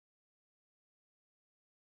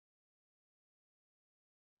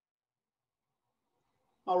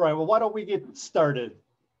All right, well, why don't we get started?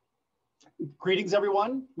 Greetings,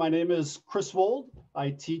 everyone. My name is Chris Wold.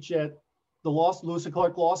 I teach at the Lewis and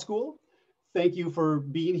Clark Law School. Thank you for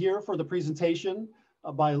being here for the presentation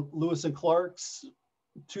by Lewis and Clark's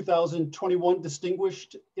 2021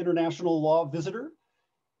 Distinguished International Law Visitor.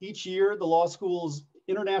 Each year, the law school's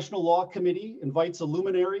International Law Committee invites a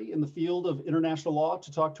luminary in the field of international law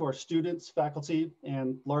to talk to our students, faculty,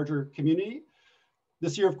 and larger community.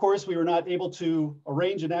 This year, of course, we were not able to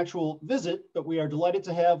arrange an actual visit, but we are delighted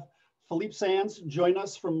to have Philippe Sands join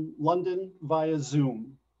us from London via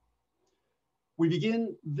Zoom. We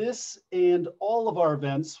begin this and all of our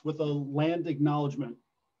events with a land acknowledgement.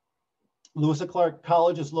 Lewis and Clark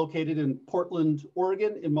College is located in Portland,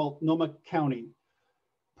 Oregon in Multnomah County.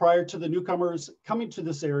 Prior to the newcomers coming to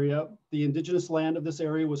this area, the indigenous land of this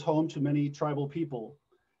area was home to many tribal people.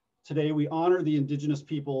 Today, we honor the indigenous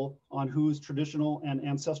people on whose traditional and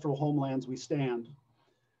ancestral homelands we stand.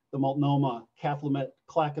 The Multnomah, Cathlamet,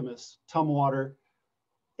 Clackamas, Tumwater,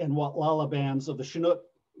 and Watlala bands of the Chinook,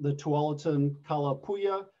 the Tualatin,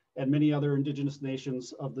 Kalapuya, and many other indigenous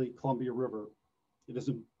nations of the Columbia River. It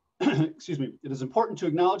is, excuse me, it is important to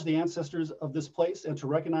acknowledge the ancestors of this place and to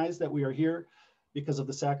recognize that we are here because of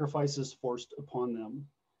the sacrifices forced upon them.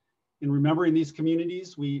 In remembering these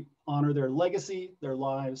communities, we honor their legacy, their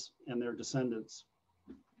lives, and their descendants.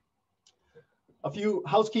 A few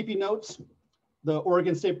housekeeping notes. The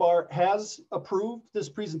Oregon State Bar has approved this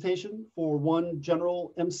presentation for one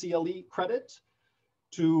general MCLE credit.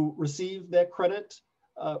 To receive that credit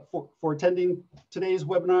for attending today's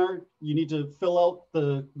webinar, you need to fill out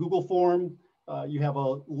the Google form. You have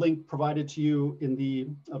a link provided to you in the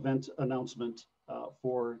event announcement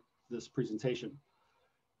for this presentation.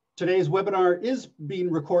 Today's webinar is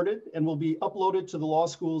being recorded and will be uploaded to the law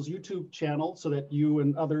school's YouTube channel so that you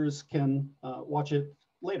and others can watch it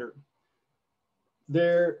later.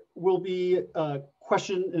 There will be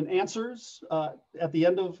question and answers at the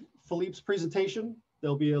end of Philippe's presentation.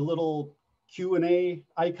 There'll be a little Q&A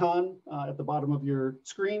icon at the bottom of your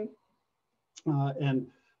screen. And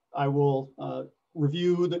I will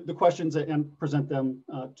review the questions and present them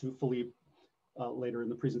to Philippe later in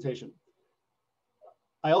the presentation.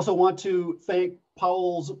 I also want to thank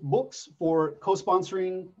Powell's Books for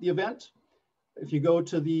co-sponsoring the event. If you go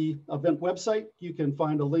to the event website, you can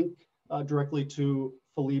find a link directly to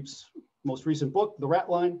Philippe's most recent book, The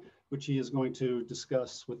Ratline, which he is going to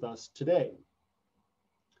discuss with us today.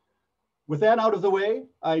 With that out of the way,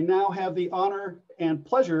 I now have the honor and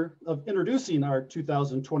pleasure of introducing our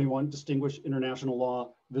 2021 Distinguished International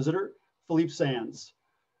Law Visitor, Philippe Sands.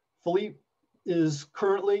 Philippe is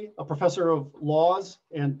currently a professor of laws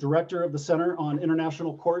and director of the Center on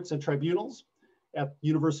International Courts and Tribunals at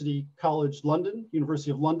University College London,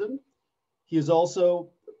 University of London. He is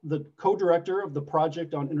also the co-director of the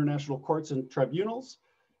Project on International Courts and Tribunals.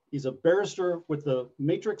 He's a barrister with the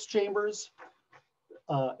Matrix Chambers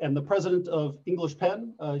and the president of English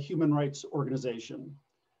Pen, a human rights organization.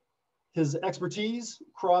 His expertise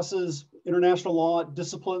crosses international law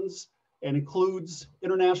disciplines and includes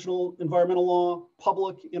international environmental law,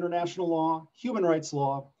 public international law, human rights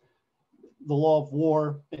law, the law of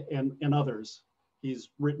war, and others. He's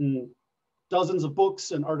written dozens of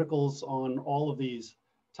books and articles on all of these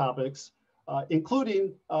topics,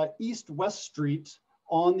 including East-West Street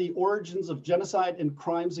on the origins of genocide and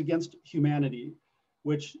crimes against humanity,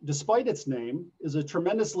 which, despite its name, is a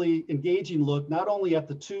tremendously engaging look not only at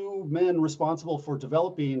the two men responsible for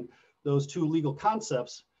developing those two legal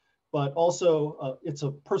concepts, but also it's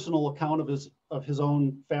a personal account of his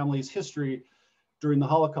own family's history during the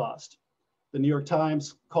Holocaust. The New York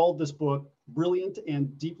Times called this book brilliant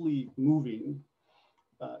and deeply moving,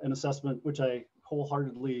 an assessment which I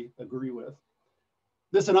wholeheartedly agree with.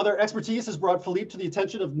 This and other expertise has brought Philippe to the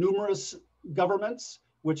attention of numerous governments,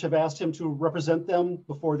 which have asked him to represent them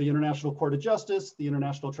before the International Court of Justice, the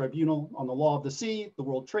International Tribunal on the Law of the Sea, the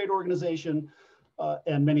World Trade Organization,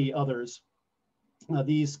 and many others.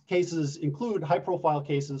 These cases include high-profile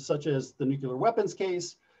cases such as the nuclear weapons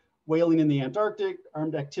case, whaling in the Antarctic,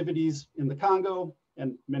 armed activities in the Congo,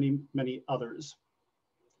 and many, many others.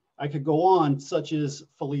 I could go on, such as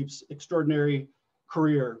Philippe's extraordinary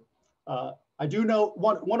career. I do note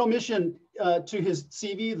one omission to his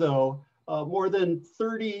CV, though. More than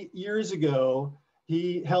 30 years ago,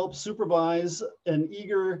 he helped supervise an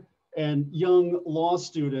eager and young law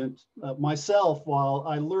student, myself, while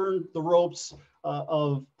I learned the ropes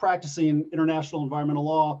of practicing international environmental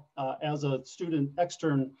law as a student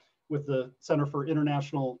extern with the Center for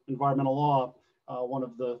International Environmental Law, one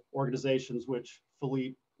of the organizations which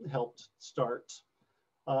Philippe helped start.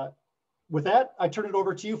 With that, I turn it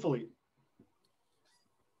over to you, Philippe.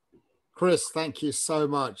 Chris, thank you so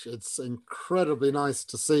much. It's incredibly nice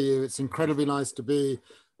to see you. It's incredibly nice to be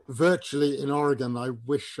virtually in Oregon. I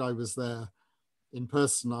wish I was there in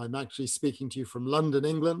person. I'm actually speaking to you from London,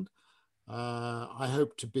 England. I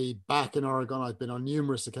hope to be back in Oregon. I've been on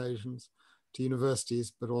numerous occasions to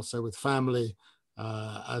universities, but also with family,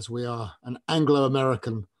 as we are an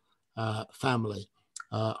Anglo-American family.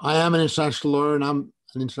 I am an international lawyer and I'm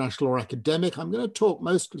an international law academic. I'm going to talk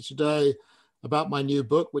mostly today about my new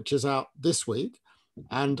book, which is out this week.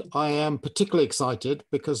 And I am particularly excited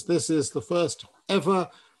because this is the first ever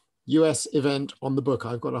US event on the book.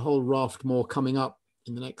 I've got a whole raft more coming up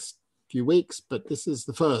in the next few weeks, but this is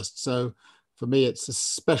the first. So for me, it's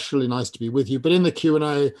especially nice to be with you. But in the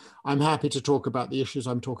Q&A, I'm happy to talk about the issues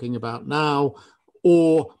I'm talking about now,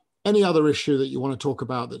 or any other issue that you want to talk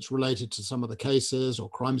about that's related to some of the cases or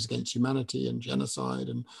crimes against humanity and genocide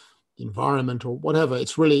and environment or whatever.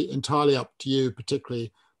 It's really entirely up to you,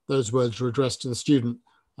 particularly those words are addressed to the student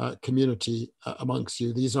community amongst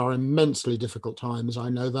you. These are immensely difficult times. I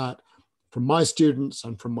know that from my students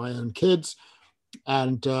and from my own kids.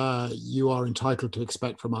 And you are entitled to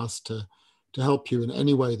expect from us to help you in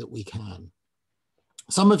any way that we can.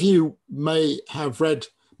 Some of you may have read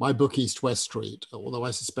my book, East West Street, although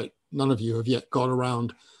I suspect none of you have yet got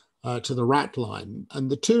around to the Ratline. And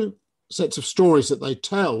the two sets of stories that they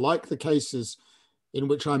tell, like the cases in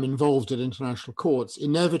which I'm involved at international courts,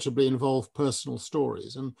 inevitably involve personal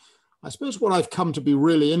stories. And I suppose what I've come to be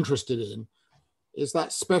really interested in is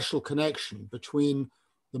that special connection between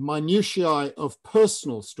the minutiae of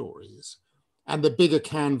personal stories and the bigger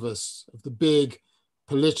canvas of the big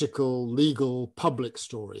political, legal, public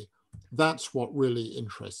story. That's what really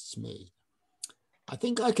interests me. I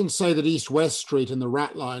think I can say that East West Street and the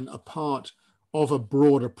Ratline are part of a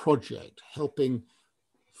broader project, helping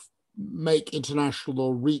make international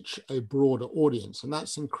law reach a broader audience. And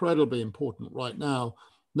that's incredibly important right now,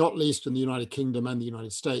 not least in the United Kingdom and the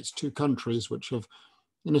United States, two countries which have,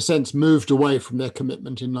 in a sense, moved away from their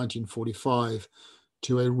commitment in 1945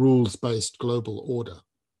 to a rules-based global order.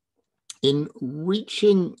 In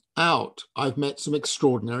reaching out, I've met some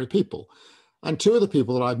extraordinary people. And two of the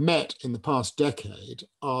people that I've met in the past decade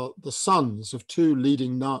are the sons of two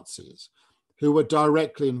leading Nazis who were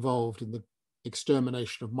directly involved in the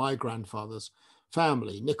extermination of my grandfather's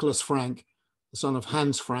family. Nicholas Frank, the son of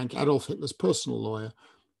Hans Frank, Adolf Hitler's personal lawyer,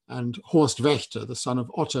 and Horst Wächter, the son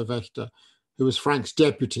of Otto Wächter, who was Frank's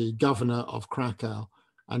deputy governor of Krakow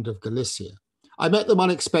and of Galicia. I met them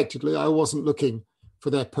unexpectedly. I wasn't looking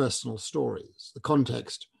for their personal stories. The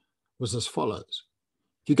context was as follows.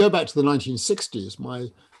 If you go back to the 1960s, my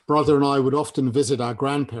brother and I would often visit our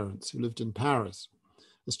grandparents who lived in Paris.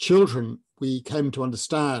 As children, we came to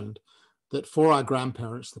understand that for our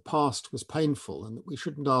grandparents, the past was painful and that we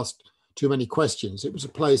shouldn't ask too many questions. It was a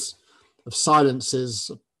place of silences,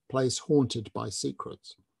 a place haunted by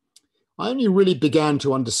secrets. I only really began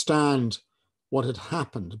to understand what had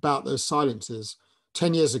happened about those silences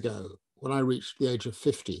 10 years ago when I reached the age of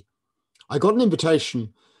 50. I got an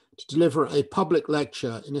invitation to deliver a public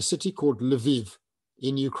lecture in a city called Lviv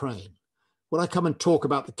in Ukraine, where I come and talk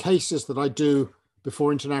about the cases that I do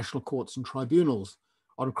before international courts and tribunals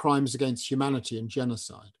on crimes against humanity and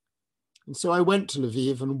genocide. And so I went to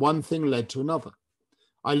Lviv and one thing led to another.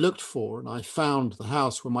 I looked for and I found the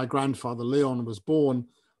house where my grandfather Leon was born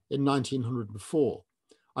in 1904.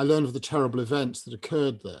 I learned of the terrible events that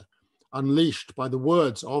occurred there, unleashed by the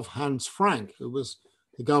words of Hans Frank, who was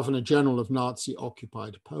the Governor General of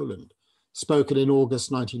Nazi-occupied Poland, spoken in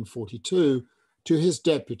August 1942 to his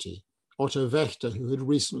deputy, Otto Wächter, who had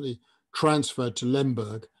recently transferred to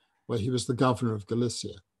Lemberg, where he was the governor of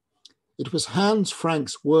Galicia. It was Hans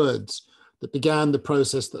Frank's words that began the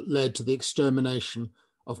process that led to the extermination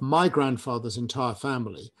of my grandfather's entire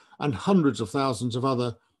family and hundreds of thousands of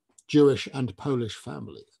other Jewish and Polish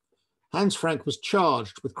families. Hans Frank was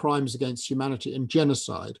charged with crimes against humanity and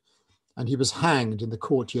genocide, and he was hanged in the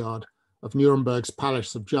courtyard of Nuremberg's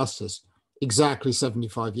Palace of Justice exactly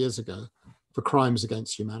 75 years ago for crimes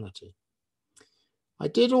against humanity. I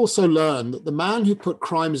did also learn that the man who put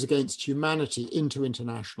crimes against humanity into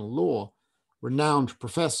international law, renowned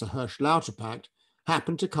Professor Hirsch Lauterpacht,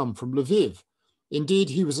 happened to come from Lviv. Indeed,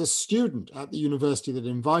 he was a student at the university that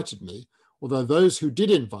invited me, although those who did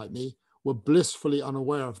invite me were blissfully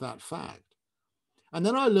unaware of that fact. And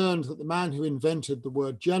then I learned that the man who invented the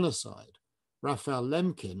word genocide, Raphael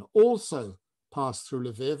Lemkin, also passed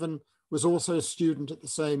through Lviv and was also a student at the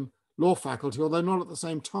same law faculty, although not at the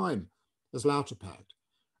same time as Lauterpacht.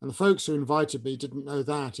 And the folks who invited me didn't know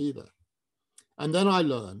that either. And then I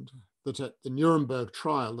learned that at the Nuremberg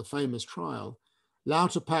trial, the famous trial,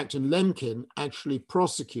 Lauterpacht and Lemkin actually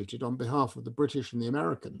prosecuted on behalf of the British and the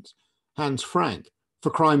Americans Hans Frank for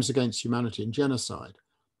crimes against humanity and genocide.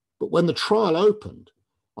 But when the trial opened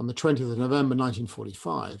on the 20th of November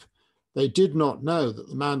 1945, they did not know that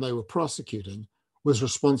the man they were prosecuting was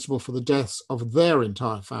responsible for the deaths of their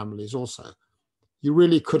entire families also. You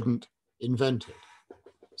really couldn't invent it.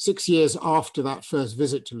 6 years after that first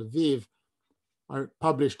visit to Lviv, I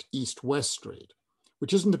published East-West Street,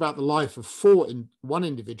 which isn't about the life of one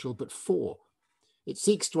individual, but four. It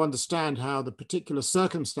seeks to understand how the particular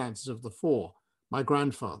circumstances of the four, my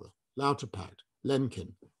grandfather, Lauterpacht,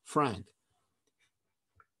 Lemkin, Frank,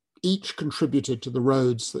 each contributed to the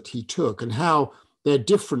roads that he took, and how their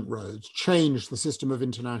different roads changed the system of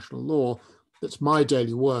international law that's my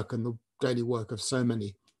daily work and the daily work of so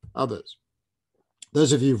many others.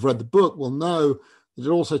 Those of you who've read the book will know that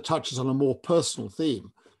it also touches on a more personal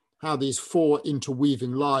theme, how these four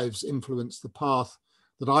interweaving lives influence the path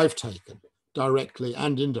that I've taken, directly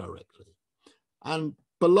and indirectly. And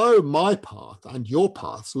below my path and your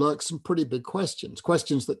paths lurk some pretty big questions,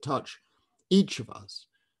 questions that touch each of us.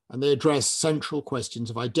 And they address central questions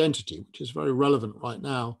of identity, which is very relevant right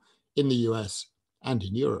now in the US and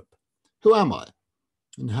in Europe. Who am I?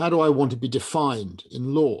 And how do I want to be defined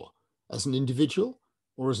in law, as an individual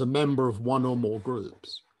or as a member of one or more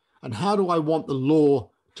groups? And how do I want the law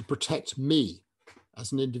to protect me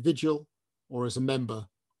as an individual or as a member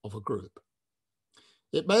of a group?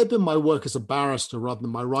 It may have been my work as a barrister rather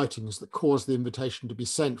than my writings that caused the invitation to be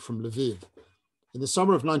sent from Lviv. In the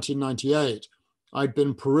summer of 1998, I'd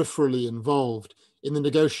been peripherally involved in the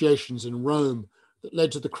negotiations in Rome that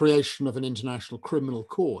led to the creation of an international criminal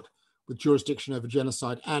court with jurisdiction over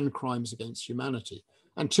genocide and crimes against humanity,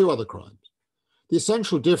 and two other crimes. The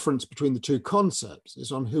essential difference between the two concepts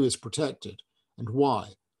is on who is protected and why.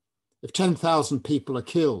 If 10,000 people are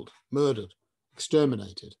killed, murdered,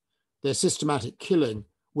 exterminated, their systematic killing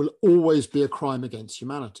will always be a crime against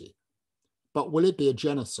humanity. But will it be a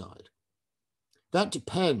genocide? That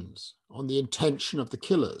depends on the intention of the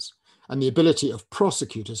killers and the ability of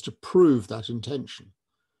prosecutors to prove that intention.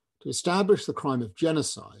 To establish the crime of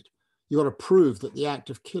genocide, you've got to prove that the act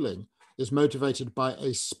of killing is motivated by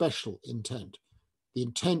a special intent, the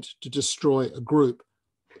intent to destroy a group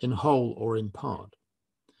in whole or in part.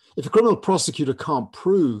 If a criminal prosecutor can't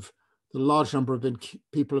prove that a large number of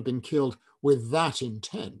people have been killed with that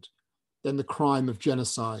intent, then the crime of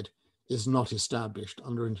genocide is not established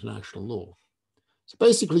under international law. So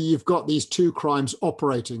basically, you've got these two crimes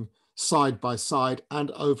operating side by side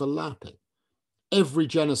and overlapping. Every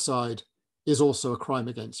genocide is also a crime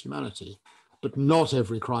against humanity, but not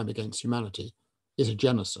every crime against humanity is a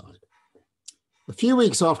genocide. A few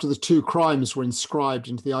weeks after the two crimes were inscribed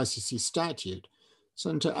into the ICC statute,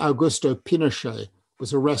 Senator Augusto Pinochet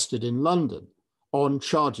was arrested in London on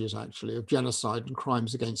charges, actually, of genocide and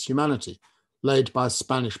crimes against humanity, laid by a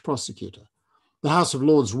Spanish prosecutor. The House of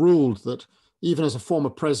Lords ruled that even as a former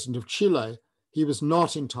president of Chile, he was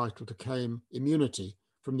not entitled to claim immunity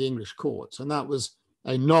from the English courts. And that was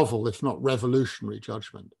a novel, if not revolutionary,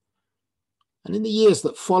 judgment. And in the years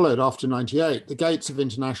that followed after 98, the gates of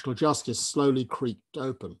international justice slowly creaked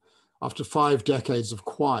open after 5 decades of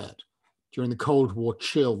quiet during the Cold War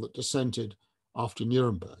chill that descended after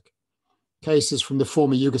Nuremberg. Cases from the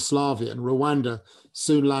former Yugoslavia and Rwanda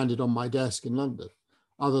soon landed on my desk in London.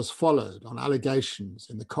 Others followed on allegations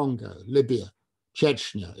in the Congo, Libya,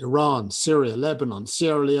 Chechnya, Iran, Syria, Lebanon,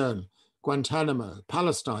 Sierra Leone, Guantanamo,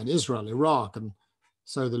 Palestine, Israel, Iraq, and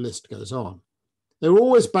so the list goes on. They were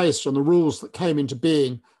always based on the rules that came into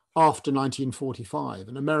being after 1945,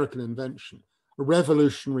 an American invention, a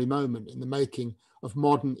revolutionary moment in the making of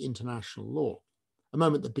modern international law, a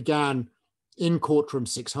moment that began in Courtroom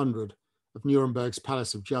 600 of Nuremberg's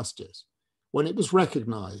Palace of Justice, when it was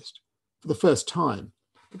recognized for the first time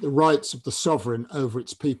that the rights of the sovereign over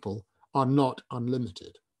its people are not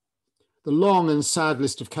unlimited. The long and sad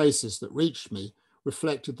list of cases that reached me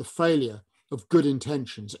reflected the failure of good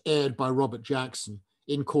intentions aired by Robert Jackson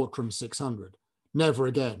in Courtroom 600. Never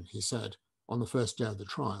again, he said on the first day of the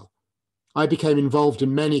trial. I became involved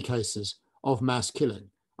in many cases of mass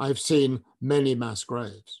killing. I have seen many mass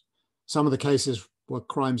graves. Some of the cases were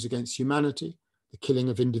crimes against humanity, the killing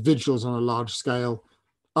of individuals on a large scale.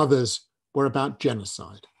 Others were about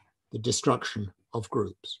genocide, the destruction of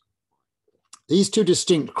groups. These two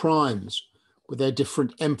distinct crimes, with their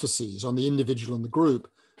different emphases on the individual and the group,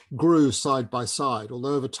 grew side by side,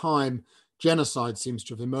 although over time, genocide seems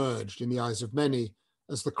to have emerged in the eyes of many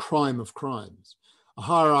as the crime of crimes, a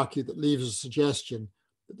hierarchy that leaves a suggestion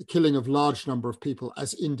that the killing of large number of people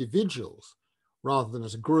as individuals rather than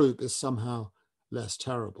as a group is somehow less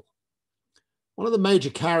terrible. One of the major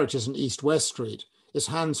characters in East West Street is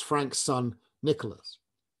Hans Frank's son, Nicholas.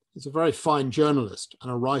 He's a very fine journalist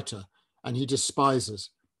and a writer, and he despises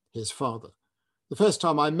his father. The first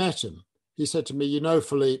time I met him, he said to me, "You know,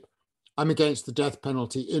 Philippe, I'm against the death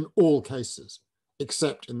penalty in all cases,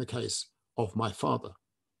 except in the case of my father."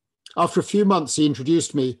 After a few months, he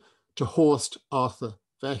introduced me to Horst Arthur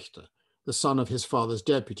Wächter, the son of his father's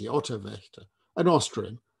deputy, Otto Wächter, an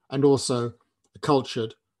Austrian, and also a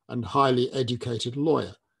cultured and highly educated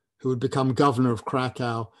lawyer who would become governor of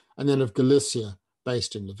Krakow and then of Galicia,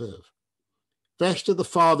 based in Lviv. Wächter, the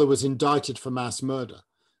father, was indicted for mass murder,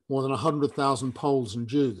 more than 100,000 Poles and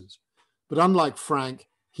Jews. But unlike Frank,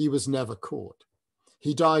 he was never caught.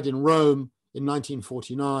 He died in Rome in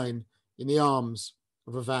 1949 in the arms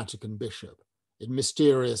of a Vatican bishop in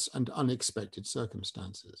mysterious and unexpected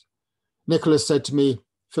circumstances. Nicholas said to me,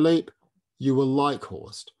 "Philippe, you will like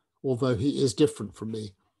Horst, although he is different from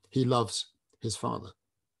me. He loves his father."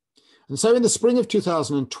 And so in the spring of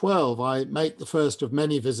 2012, I make the first of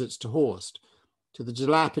many visits to Horst, to the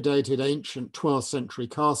dilapidated ancient 12th century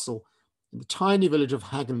castle in the tiny village of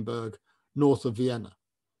Hagenberg, north of Vienna.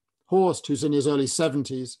 Horst, who's in his early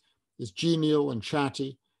 70s, is genial and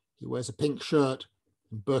chatty. He wears a pink shirt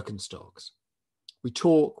and Birkenstocks. We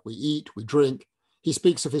talk, we eat, we drink. He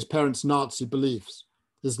speaks of his parents' Nazi beliefs,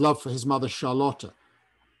 his love for his mother, Charlotte.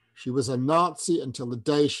 "She was a Nazi until the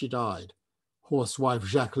day she died," Horst's wife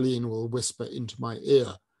Jacqueline will whisper into my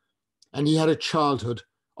ear. And he had a childhood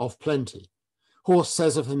of plenty. Horst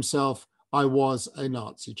says of himself, "I was a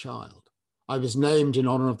Nazi child. I was named in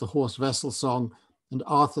honor of the Horst Wessel song and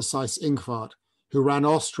Arthur Seyss-Inquart, who ran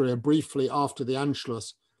Austria briefly after the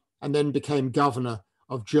Anschluss and then became governor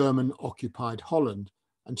of German-occupied Holland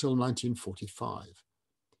until 1945.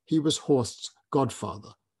 He was Horst's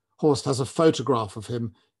godfather. Horst has a photograph of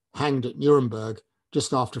him hanged at Nuremberg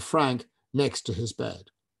just after Frank, next to his bed.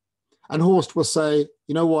 And Horst will say,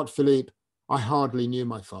 "You know what, Philippe, I hardly knew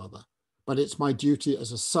my father, but it's my duty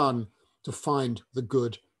as a son to find the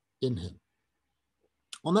good in him."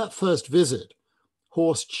 On that first visit,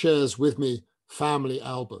 Horst shares with me family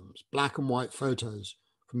albums, black and white photos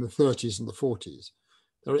from the 30s and the 40s.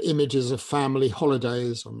 There are images of family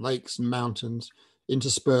holidays on lakes and mountains,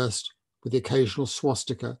 interspersed with the occasional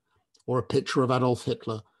swastika or a picture of Adolf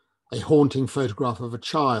Hitler, a haunting photograph of a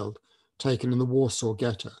child taken in the Warsaw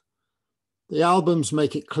Ghetto. The albums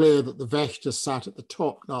make it clear that the Wächter sat at the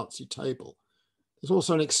top Nazi table. There's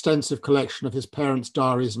also an extensive collection of his parents'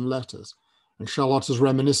 diaries and letters, and Charlotte's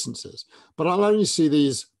reminiscences, but I'll only see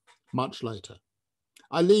these much later.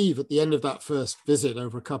 I leave at the end of that first visit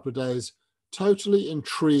over a couple of days, totally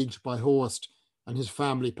intrigued by Horst and his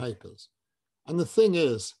family papers. And the thing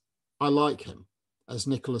is, I like him, as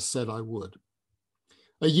Nicholas said I would.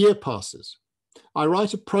 A year passes. I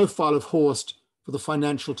write a profile of Horst for the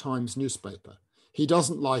Financial Times newspaper. He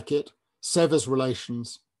doesn't like it, severs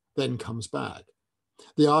relations, then comes back.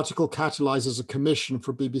 The article catalyzes a commission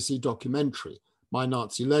for a BBC documentary, My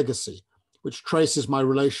Nazi Legacy, which traces my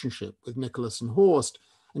relationship with Nicholas and Horst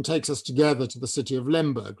and takes us together to the city of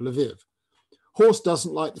Lemberg, Lviv. Horst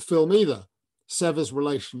doesn't like the film either, severs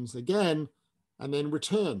relations again, and then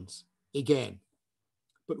returns again.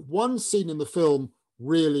 But one scene in the film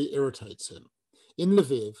really irritates him. In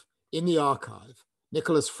Lviv, in the archive,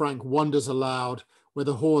 Nicholas Frank wonders aloud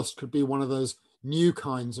whether Horst could be one of those new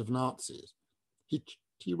kinds of Nazis.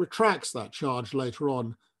 He retracts that charge later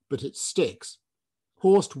on, but it sticks.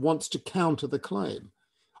 Horst wants to counter the claim.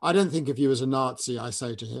 "I don't think of you as a Nazi," I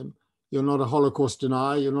say to him. "You're not a Holocaust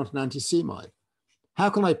denier, you're not an anti-Semite." "How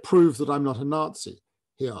can I prove that I'm not a Nazi?"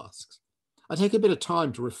 he asks. I take a bit of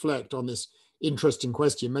time to reflect on this interesting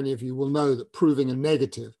question. Many of you will know that proving a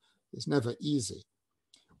negative is never easy.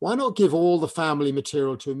 Why not give all the family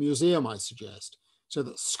material to a museum, I suggest, so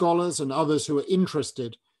that scholars and others who are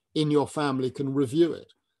interested in your family can review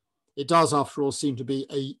it? It does, after all, seem to be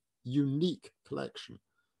a unique collection,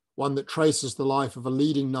 one that traces the life of a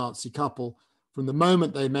leading Nazi couple from the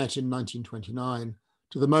moment they met in 1929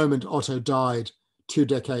 to the moment Otto died 2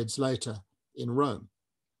 decades later in Rome.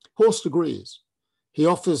 Horst agrees. He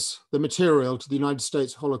offers the material to the United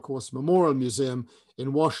States Holocaust Memorial Museum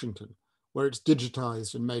in Washington, where it's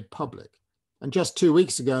digitized and made public. And just 2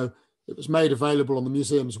 weeks ago, it was made available on the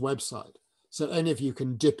museum's website, so any of you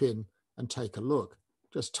can dip in and take a look.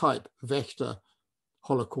 Just type Wächter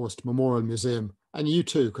Holocaust Memorial Museum, and you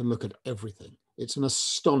too can look at everything. It's an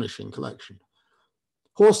astonishing collection.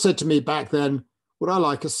 Horst said to me back then, "Would I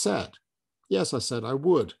like a set?" Yes, I said I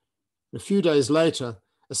would. A few days later,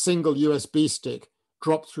 a single USB stick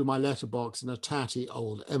dropped through my letterbox in a tatty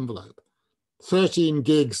old envelope. 13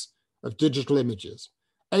 gigs of digital images,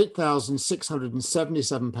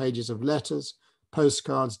 8,677 pages of letters,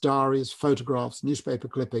 postcards, diaries, photographs, newspaper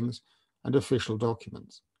clippings, and official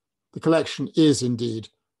documents. The collection is indeed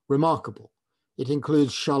remarkable. It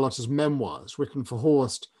includes Charlotte's memoirs written for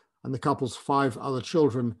Horst and the couple's 5 other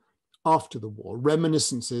children after the war,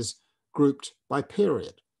 reminiscences grouped by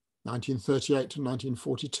period, 1938 to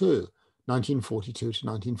 1942, 1942 to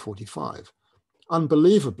 1945.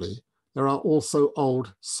 Unbelievably, there are also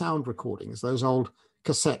old sound recordings, those old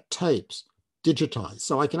cassette tapes, digitized,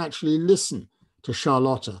 so I can actually listen to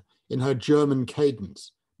Charlotte in her German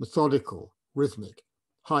cadence, methodical, rhythmic,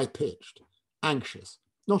 high-pitched, anxious,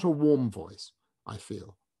 not a warm voice, I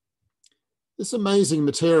feel. This amazing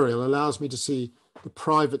material allows me to see the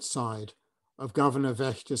private side of Governor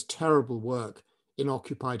Vechter's terrible work in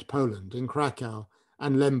occupied Poland, in Krakow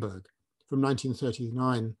and Lemberg from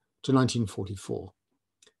 1939 to 1944.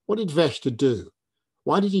 What did Vechter do?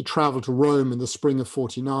 Why did he travel to Rome in the spring of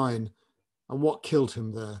 49? And what killed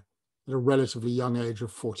him there at a relatively young age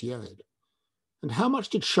of 48? And how much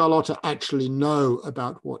did Charlotte actually know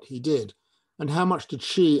about what he did? And how much did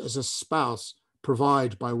she, as a spouse,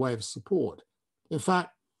 provide by way of support? In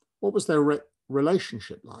fact, what was their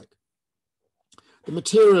relationship like? The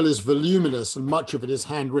material is voluminous and much of it is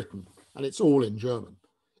handwritten, and it's all in German.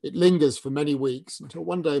 It lingers for many weeks until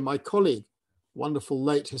one day my colleague, wonderful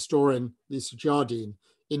late historian Lisa Jardine,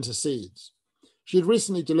 intercedes. She had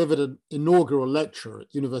recently delivered an inaugural lecture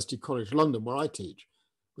at University College London, where I teach,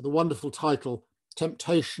 with a wonderful title,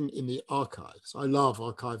 Temptation in the Archives. I love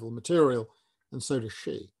archival material, and so does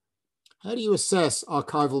she. How do you assess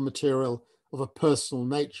archival material of a personal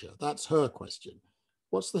nature? That's her question.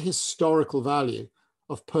 What's the historical value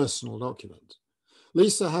of personal documents?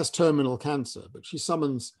 Lisa has terminal cancer, but she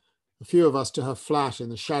summons a few of us to her flat in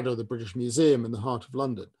the shadow of the British Museum in the heart of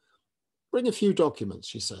London. Bring a few documents,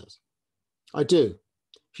 she says. I do.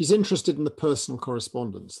 She's interested in the personal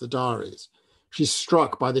correspondence, the diaries. She's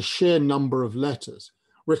struck by the sheer number of letters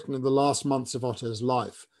written in the last months of Otto's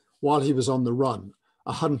life while he was on the run,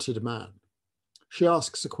 a hunted man. She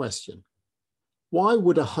asks a question. Why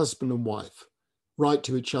would a husband and wife write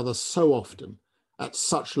to each other so often, at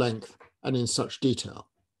such length and in such detail?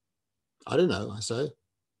 I don't know, I say.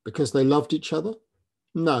 Because they loved each other?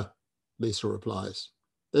 No, Lisa replies.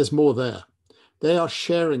 There's more there. They are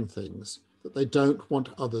sharing things that they don't want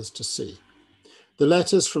others to see. The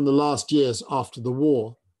letters from the last years after the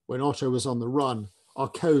war, when Otto was on the run, are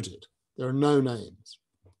coded. There are no names.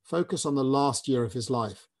 Focus on the last year of his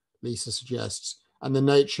life, Lisa suggests, and the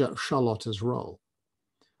nature of Charlotte's role.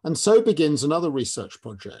 And so begins another research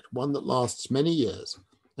project, one that lasts many years,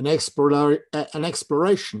 an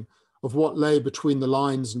exploration of what lay between the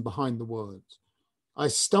lines and behind the words. I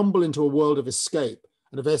stumble into a world of escape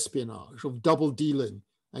and of espionage, of double dealing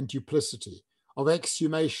and duplicity, of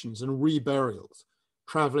exhumations and reburials,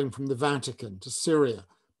 traveling from the Vatican to Syria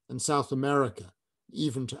and South America,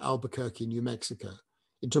 even to Albuquerque, New Mexico,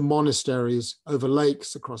 into monasteries, over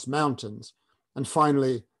lakes, across mountains, and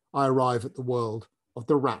finally I arrive at the world of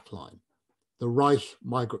the Ratline, the Reich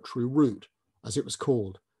migratory route, as it was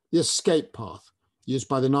called, the escape path used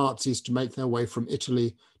by the Nazis to make their way from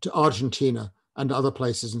Italy to Argentina and other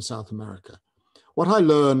places in South America. What I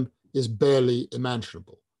learn is barely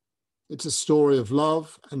imaginable. It's a story of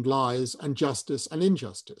love and lies and justice and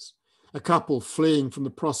injustice, a couple fleeing from the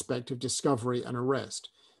prospect of discovery and arrest,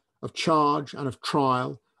 of charge and of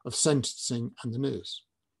trial, of sentencing and the noose.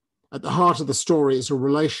 At the heart of the story is a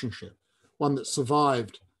relationship, one that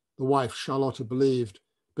survived, the wife Charlotte believed,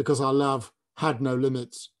 because our love had no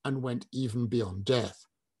limits and went even beyond death.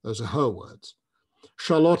 Those are her words.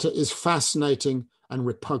 Charlotte is fascinating and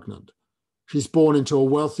repugnant. She's born into a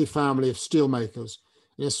wealthy family of steelmakers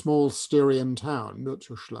in a small Styrian town,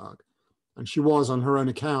 Mürzuschlag, and she was, on her own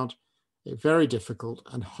account, a very difficult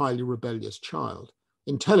and highly rebellious child,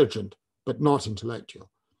 intelligent but not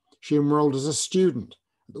intellectual. She enrolled as a student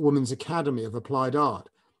at the Women's Academy of Applied Art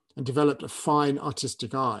and developed a fine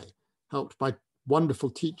artistic eye, helped by wonderful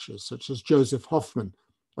teachers such as Joseph Hoffmann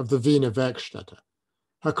of the Wiener Werkstätte.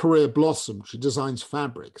 Her career blossomed. She designs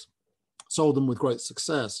fabrics, sold them with great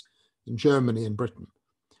success in Germany and Britain.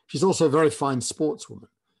 She's also a very fine sportswoman.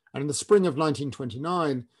 And in the spring of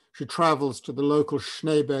 1929, she travels to the local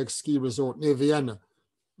Schneeberg ski resort near Vienna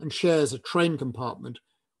and shares a train compartment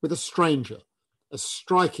with a stranger, a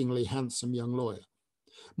strikingly handsome young lawyer.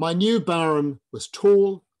 My new baron was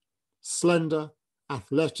tall, slender,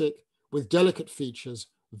 athletic, with delicate features,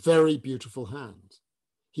 very beautiful hands.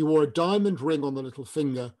 He wore a diamond ring on the little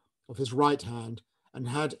finger of his right hand and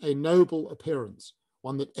had a noble appearance,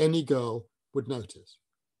 one that any girl would notice.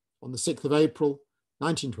 On the 6th of April,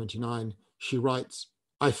 1929, she writes,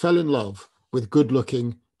 I fell in love with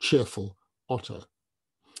good-looking, cheerful Otto.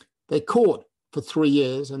 They court for 3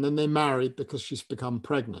 years and then they married because she's become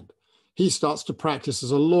pregnant. He starts to practice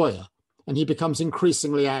as a lawyer and he becomes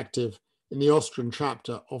increasingly active in the Austrian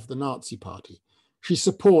chapter of the Nazi Party. She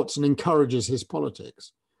supports and encourages his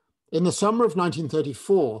politics. In the summer of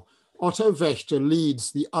 1934, Otto Wächter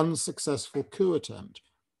leads the unsuccessful coup attempt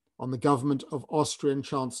on the government of Austrian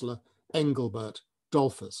Chancellor Engelbert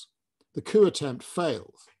Dollfuss. The coup attempt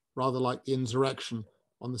fails, rather like the insurrection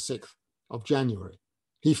on the 6th of January.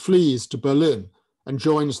 He flees to Berlin and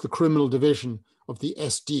joins the criminal division of the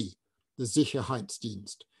SD, the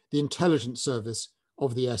Sicherheitsdienst, the intelligence service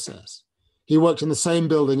of the SS. He worked in the same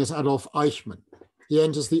building as Adolf Eichmann. He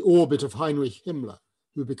enters the orbit of Heinrich Himmler,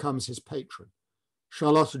 who becomes his patron.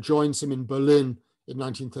 Charlotte joins him in Berlin in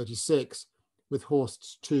 1936 with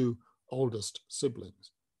Horst's 2 oldest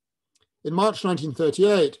siblings. In March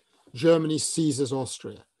 1938, Germany seizes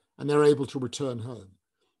Austria and they're able to return home.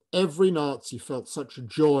 Every Nazi felt such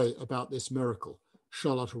joy about this miracle,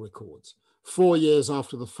 Charlotte records. 4 years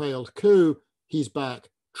after the failed coup, he's back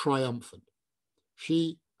triumphant.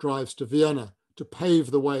 She drives to Vienna to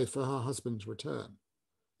pave the way for her husband's return.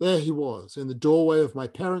 There he was, in the doorway of my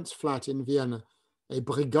parents' flat in Vienna, a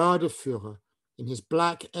Brigadeführer in his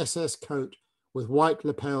black SS coat with white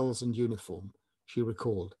lapels and uniform, she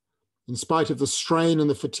recalled. In spite of the strain and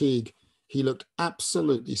the fatigue, he looked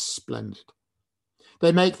absolutely splendid.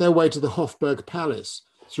 They make their way to the Hofburg Palace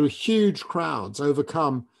through huge crowds,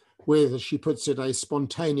 overcome with, as she puts it, a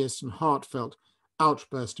spontaneous and heartfelt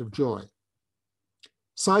outburst of joy.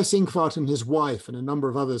 Seyss-Inquart and his wife and a number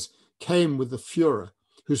of others came with the Führer,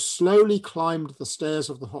 who slowly climbed the stairs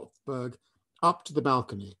of the Hofburg up to the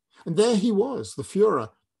balcony. And there he was, the Führer,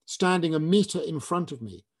 standing a meter in front of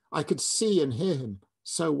me. I could see and hear him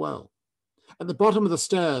so well. At the bottom of the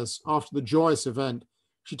stairs, after the joyous event,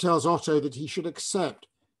 she tells Otto that he should accept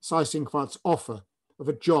Seyss-Inquart's offer of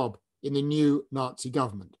a job in the new Nazi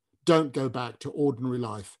government. Don't go back to ordinary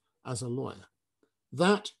life as a lawyer.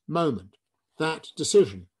 That moment, that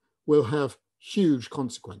decision, will have huge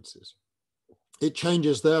consequences. It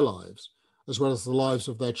changes their lives, as well as the lives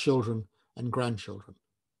of their children and grandchildren.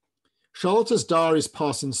 Charlotte's diaries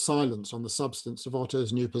pass in silence on the substance of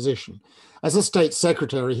Otto's new position. As a state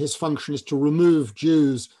secretary, his function is to remove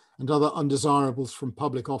Jews and other undesirables from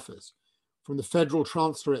public office, from the federal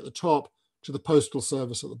chancellor at the top to the postal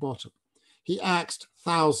service at the bottom. He axed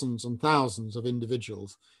thousands and thousands of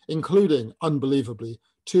individuals, including, unbelievably,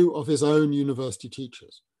 2 of his own university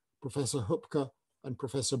teachers, Professor Hupke and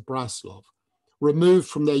Professor Braslov. Removed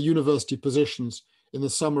from their university positions in the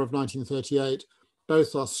summer of 1938,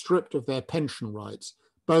 both are stripped of their pension rights,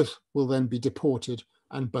 both will then be deported,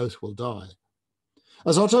 and both will die.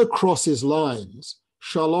 As Otto crosses lines,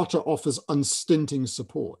 Charlotte offers unstinting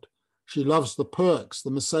support. She loves the perks, the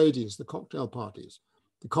Mercedes, the cocktail parties,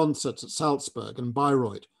 the concerts at Salzburg and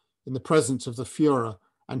Bayreuth in the presence of the Führer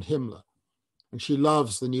and Himmler. And she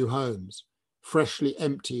loves the new homes, freshly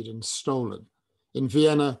emptied and stolen. In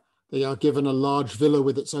Vienna, they are given a large villa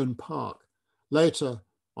with its own park. Later,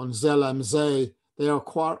 on Zell am See, they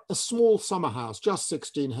acquire a small summer house, just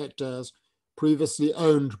 16 hectares, previously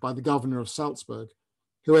owned by the governor of Salzburg,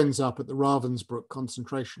 who ends up at the Ravensbrück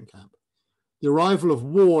concentration camp. The arrival of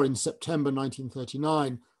war in September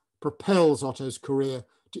 1939 propels Otto's career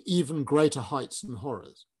to even greater heights and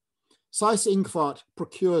horrors. Seyss-Inquart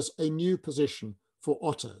procures a new position for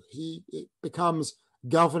Otto. He becomes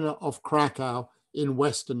governor of Krakow in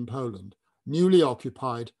Western Poland, newly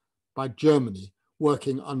occupied by Germany,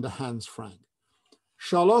 working under Hans Frank.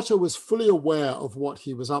 Charlotte was fully aware of what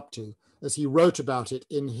he was up to as he wrote about it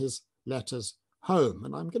in his letters home.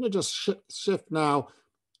 And I'm going to just shift now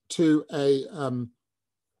to a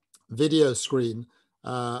video screen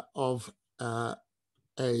of an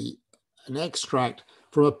extract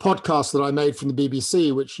from a podcast that I made from the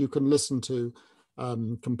BBC, which you can listen to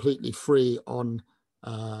completely free on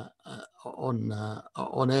air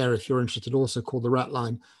if you're interested, also called the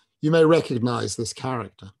Ratline. You may recognize this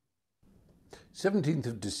character. 17th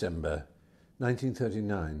of December,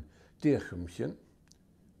 1939. Dear Chumchen,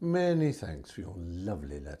 many thanks for your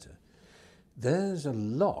lovely letter. There's a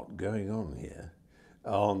lot going on here.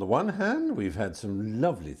 On the one hand, we've had some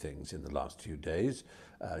lovely things in the last few days.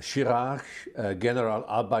 Chirac, General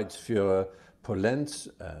Arbeitsführer Polenz,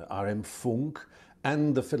 RM Funk,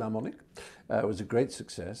 and the Philharmonic. It was a great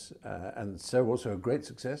success, and so also a great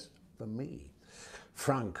success for me.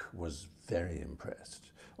 Frank was very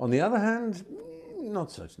impressed. On the other hand, not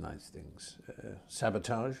such nice things.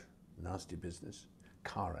 Sabotage, nasty business,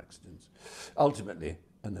 car accidents. Ultimately,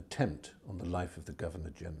 an attempt on the life of the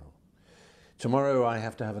Governor-General. Tomorrow I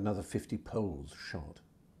have to have another 50 Poles shot.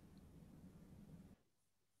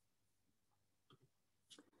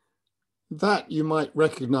 That you might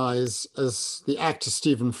recognize as the actor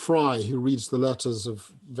Stephen Fry, who reads the letters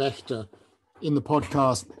of Wächter in the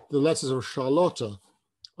podcast. The letters of Charlotte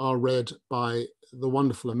are read by the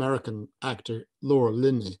wonderful American actor Laura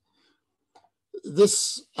Linney.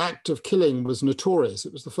 This act of killing was notorious.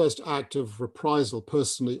 It was the first act of reprisal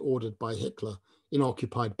personally ordered by Hitler in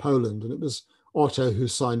occupied Poland, and it was Otto who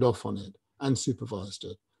signed off on it and supervised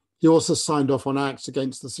it. He also signed off on acts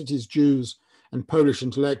against the city's Jews and Polish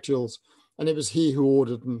intellectuals, and it was he who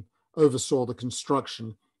ordered and oversaw the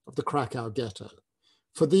construction of the Krakow ghetto.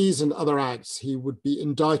 For these and other acts, he would be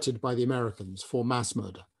indicted by the Americans for mass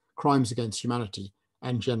murder, crimes against humanity,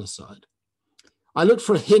 and genocide. I looked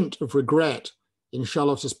for a hint of regret in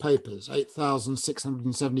Charlotte's papers,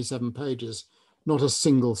 8,677 pages, not a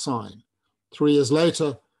single sign. 3 years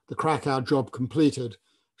later, the Krakow job completed,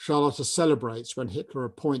 Charlotte celebrates when Hitler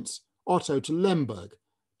appoints Otto to Lemberg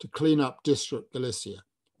to clean up District Galicia,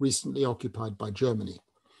 recently occupied by Germany.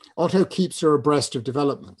 Otto keeps her abreast of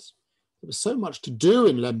developments. There was so much to do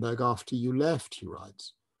in Lemberg after you left, he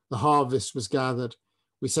writes. The harvest was gathered.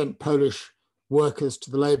 We sent Polish workers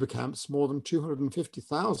to the labor camps, more than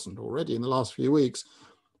 250,000 already in the last few weeks,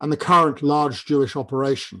 and the current large Jewish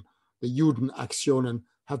operation, the Judenaktionen,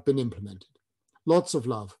 have been implemented. Lots of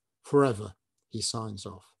love, forever, he signs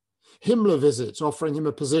off. Himmler visits, offering him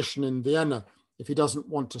a position in Vienna if he doesn't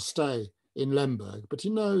want to stay in Lemberg, but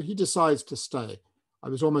he decides to stay. I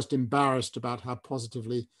was almost embarrassed about how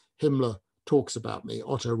positively Himmler talks about me,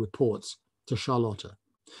 Otto reports to Charlotte.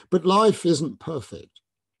 But life isn't perfect.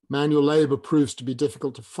 Manual labor proves to be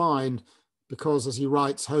difficult to find because, as he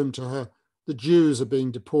writes home to her, the Jews are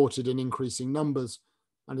being deported in increasing numbers,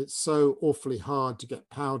 and it's so awfully hard to get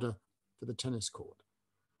powder for the tennis court.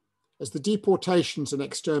 As the deportations and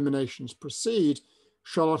exterminations proceed,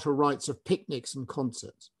 Charlotte writes of picnics and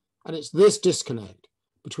concerts, and it's this disconnect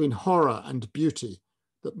between horror and beauty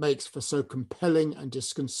that makes for so compelling and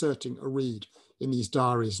disconcerting a read in these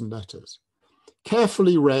diaries and letters.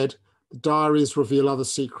 Carefully read, the diaries reveal other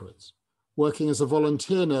secrets. Working as a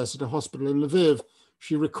volunteer nurse at a hospital in Lviv,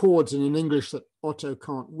 she records in an English that Otto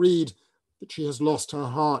can't read that she has lost her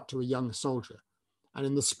heart to a young soldier. And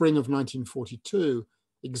in the spring of 1942,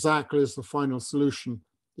 exactly as the final solution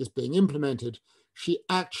is being implemented, she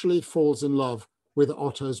actually falls in love with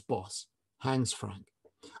Otto's boss, Hans Frank.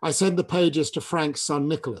 I send the pages to Frank's son,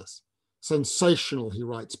 Nicholas. Sensational, he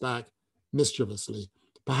writes back, mischievously.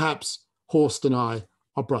 Perhaps Horst and I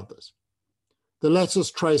are brothers. The letters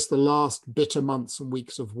trace the last bitter months and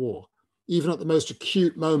weeks of war. Even at the most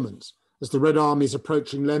acute moments, as the Red Army is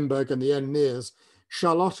approaching Lemberg and the end nears,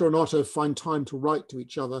 Charlotte and Otto find time to write to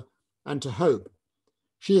each other and to hope.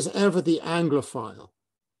 She is ever the Anglophile.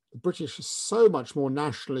 The British are so much more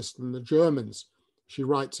nationalist than the Germans, she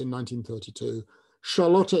writes in 1932.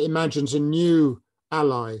 Charlotte imagines a new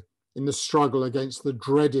ally in the struggle against the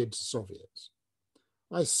dreaded Soviets.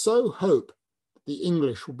 I so hope the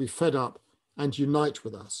English will be fed up and unite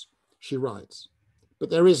with us, she writes. But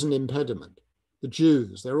there is an impediment. The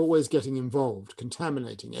Jews, they're always getting involved,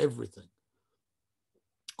 contaminating everything.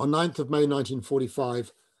 On 9th of May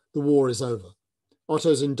 1945, the war is over.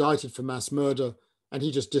 Otto's indicted for mass murder and he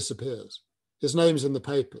just disappears. His name's in the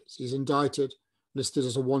papers. He's indicted, listed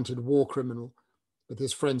as a wanted war criminal, with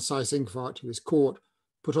his friend Seyss-Inquart, who is caught,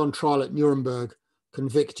 put on trial at Nuremberg,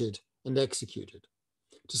 convicted and executed.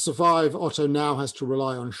 To survive, Otto now has to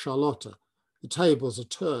rely on Charlotte. The tables are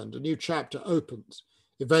turned, a new chapter opens.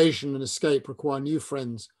 Evasion and escape require new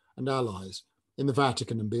friends and allies in the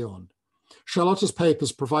Vatican and beyond. Charlotte's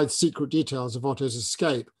papers provide secret details of Otto's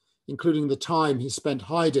escape, including the time he spent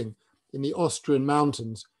hiding in the Austrian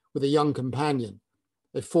mountains with a young companion,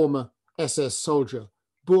 a former SS soldier,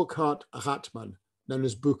 Burkhard Ratline, known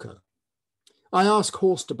as Buko. I ask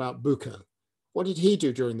Horst about Buko. What did he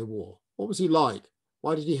do during the war? What was he like?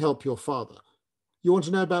 Why did he help your father? You want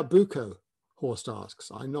to know about Buko? Horst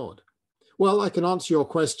asks. I nod. Well, I can answer your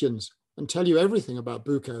questions and tell you everything about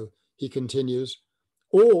Buko, he continues.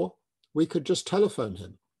 Or we could just telephone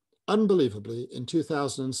him. Unbelievably, in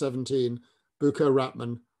 2017, Buko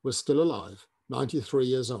Ratline was still alive, 93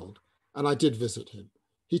 years old, and I did visit him.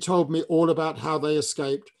 He told me all about how they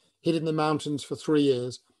escaped, hid in the mountains for 3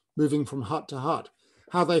 years, moving from hut to hut,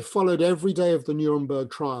 how they followed every day of the Nuremberg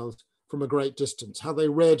trials from a great distance, how they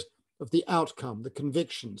read of the outcome, the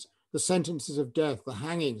convictions, the sentences of death, the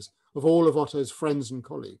hangings of all of Otto's friends and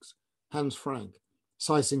colleagues, Hans Frank,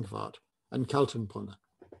 Seyss-Inquart, and Kaltenbrunner.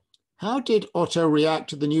 How did Otto react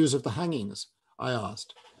to the news of the hangings? I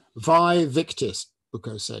asked. Vi victis,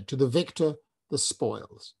 Buko said, to the victor, the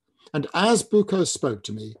spoils. And as Bucco spoke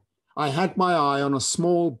to me, I had my eye on a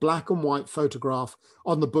small black and white photograph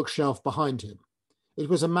on the bookshelf behind him. It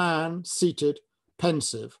was a man seated,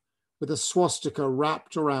 pensive, with a swastika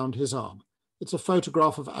wrapped around his arm. It's a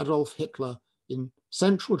photograph of Adolf Hitler in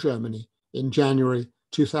central Germany in January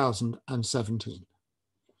 2017.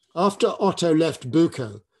 After Otto left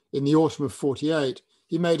Bucco in the autumn of 48,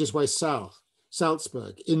 he made his way south,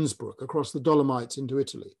 Salzburg, Innsbruck, across the Dolomites into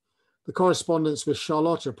Italy. The correspondence with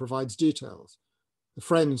Charlotte provides details. The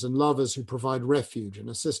friends and lovers who provide refuge and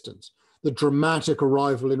assistance. The dramatic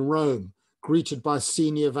arrival in Rome, greeted by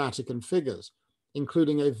senior Vatican figures,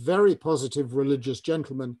 including a very positive religious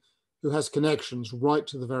gentleman who has connections right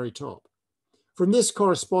to the very top. From this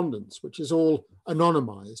correspondence, which is all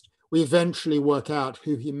anonymized, we eventually work out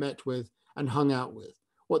who he met with and hung out with,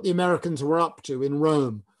 what the Americans were up to in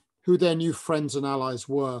Rome, who their new friends and allies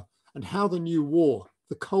were, and how the new war,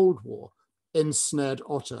 the Cold War, ensnared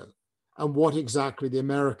Otto, and what exactly the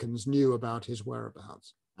Americans knew about his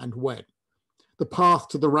whereabouts and when. The path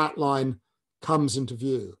to the Ratline comes into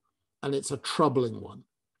view, and it's a troubling one.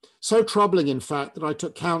 So troubling, in fact, that I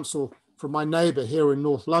took counsel from my neighbour here in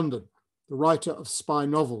North London, the writer of spy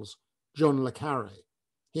novels, John le Carré.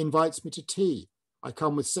 He invites me to tea. I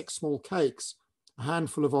come with 6 small cakes, a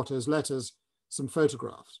handful of Otto's letters, some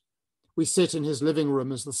photographs. We sit in his living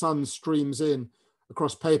room as the sun streams in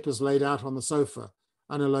across papers laid out on the sofa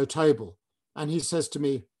and a low table. And he says to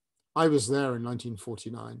me, I was there in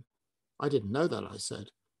 1949. I didn't know that, I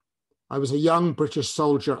said. I was a young British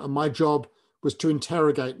soldier and my job was to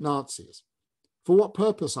interrogate Nazis. For what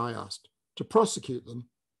purpose, I asked? To prosecute them?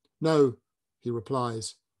 No, he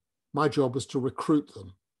replies. My job was to recruit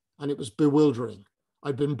them. And it was bewildering.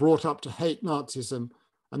 I'd been brought up to hate Nazism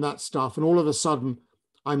and that stuff. And all of a sudden,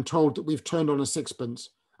 I'm told that we've turned on a sixpence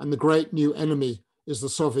and the great new enemy is the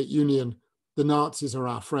Soviet Union. The Nazis are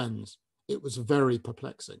our friends. It was very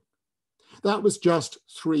perplexing. That was just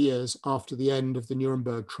 3 years after the end of the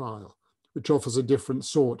Nuremberg trial, which offers a different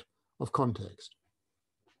sort of context.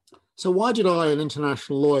 So why did I, an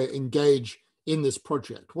international lawyer, engage in this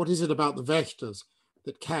project? What is it about the Wächters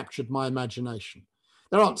that captured my imagination?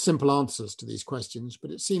 There aren't simple answers to these questions,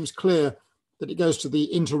 but it seems clear that it goes to the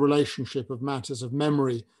interrelationship of matters of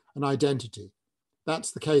memory and identity.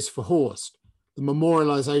 That's the case for Horst, the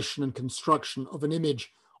memorialization and construction of an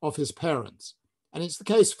image of his parents. And it's the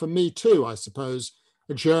case for me too, I suppose,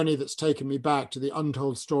 a journey that's taken me back to the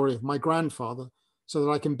untold story of my grandfather so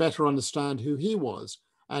that I can better understand who he was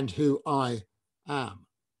and who I am.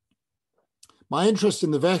 My interest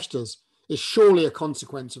in the Wächters is surely a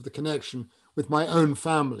consequence of the connection with my own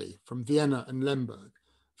family from Vienna and Lemberg.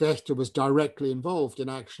 Wächter was directly involved in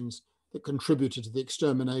actions that contributed to the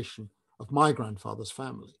extermination of my grandfather's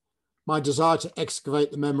family. My desire to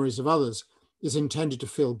excavate the memories of others is intended to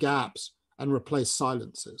fill gaps and replace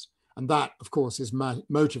silences. And that, of course, is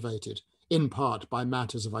motivated in part by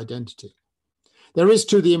matters of identity. There is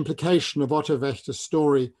too the implication of Otto Wächter's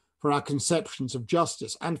story for our conceptions of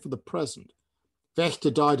justice and for the present.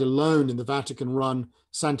 Wächter died alone in the Vatican-run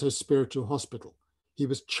Santo Spiritu Hospital. He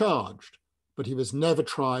was charged, but he was never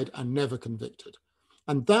tried and never convicted.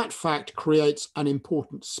 And that fact creates an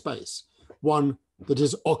important space, one that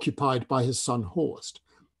is occupied by his son Horst.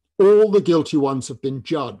 All the guilty ones have been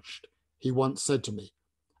judged, he once said to me.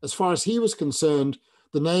 As far as he was concerned,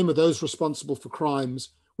 the name of those responsible for crimes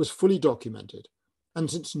was fully documented. And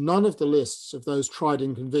since none of the lists of those tried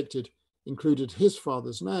and convicted included his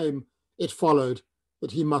father's name, it followed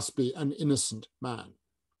that he must be an innocent man.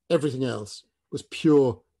 Everything else was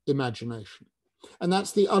pure imagination. And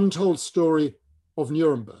that's the untold story of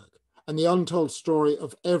Nuremberg and the untold story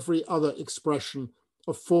of every other expression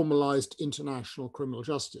of formalized international criminal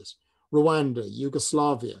justice. Rwanda,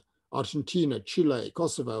 Yugoslavia, Argentina, Chile,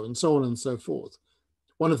 Kosovo, and so on and so forth.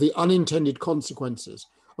 One of the unintended consequences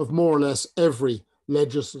of more or less every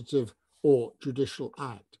legislative or judicial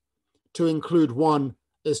act. To include one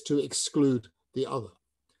is to exclude the other.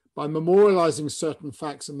 By memorializing certain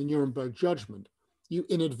facts in the Nuremberg judgment, you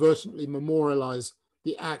inadvertently memorialize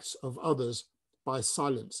the acts of others by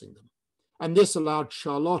silencing them. And this allowed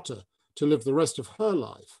Charlotte to live the rest of her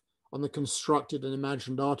life on the constructed and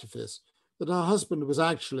imagined artifice that her husband was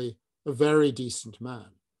actually a very decent man.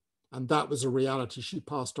 And that was a reality she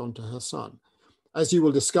passed on to her son. As you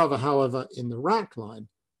will discover, however, in the Ratline,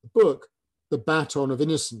 the book, the baton of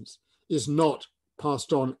innocence is not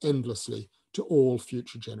passed on endlessly to all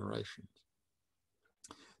future generations.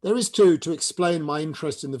 There is too, to explain my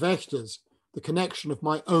interest in the Wächters, the connection of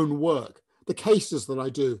my own work, the cases that I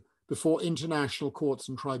do before international courts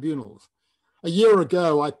and tribunals. A year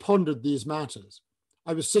ago, I pondered these matters.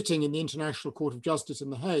 I was sitting in the International Court of Justice in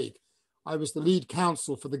The Hague. I was the lead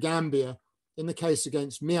counsel for the Gambia in the case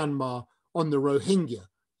against Myanmar on the Rohingya.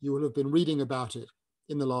 You will have been reading about it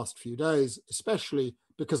in the last few days, especially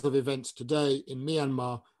because of events today in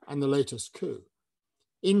Myanmar and the latest coup.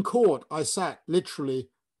 In court, I sat literally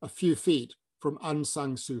a few feet from Aung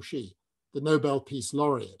San Suu Kyi, the Nobel Peace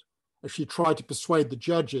Laureate, as she tried to persuade the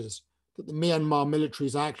judges that the Myanmar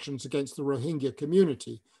military's actions against the Rohingya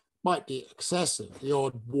community might be excessive, the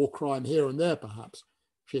odd war crime here and there perhaps,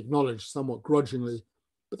 she acknowledged somewhat grudgingly,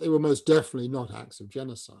 but they were most definitely not acts of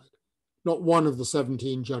genocide. Not one of the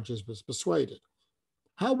 17 judges was persuaded.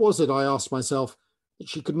 How was it, I asked myself, that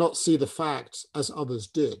she could not see the facts as others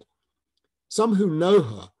did? Some who know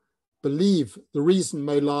her believe the reason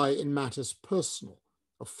may lie in matters personal,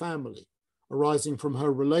 of family, arising from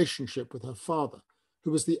her relationship with her father,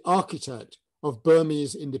 who was the architect of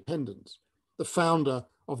Burmese independence, the founder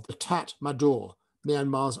of the Tat Mador,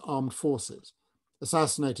 Myanmar's armed forces,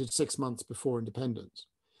 assassinated 6 months before independence.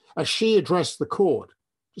 As she addressed the court,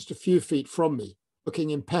 just a few feet from me, looking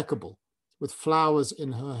impeccable, with flowers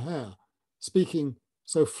in her hair, speaking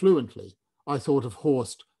so fluently, I thought of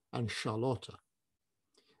Horst and Charlotte.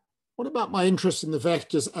 What about my interest in the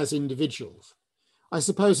Wächters as individuals? I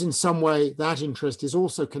suppose in some way that interest is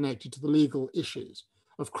also connected to the legal issues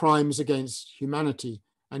of crimes against humanity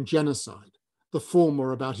and genocide, the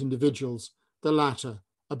former about individuals, the latter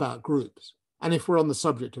about groups. And if we're on the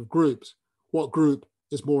subject of groups, what group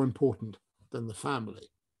is more important than the family?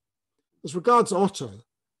 As regards Otto,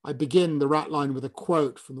 I begin the Ratline with a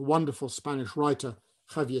quote from the wonderful Spanish writer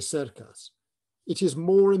Javier Cercas. It is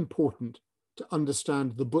more important to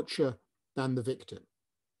understand the butcher than the victim.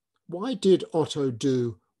 Why did Otto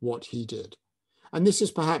do what he did? And this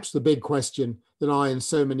is perhaps the big question that I and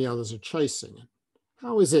so many others are chasing.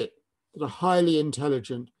 How is it that a highly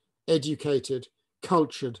intelligent, educated,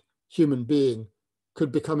 cultured human being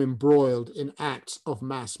could become embroiled in acts of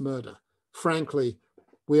mass murder? Frankly,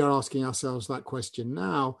 we are asking ourselves that question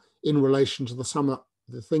now in relation to some of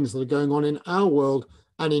the things that are going on in our world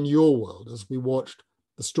and in your world, as we watched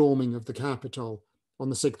the storming of the Capitol on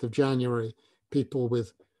the 6th of January, people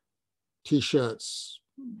with T-shirts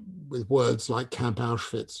with words like Camp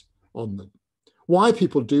Auschwitz on them. Why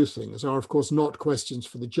people do things are, of course, not questions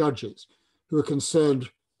for the judges, who are concerned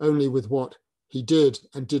only with what he did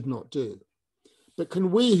and did not do. But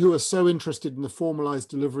can we, who are so interested in the formalized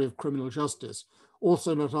delivery of criminal justice,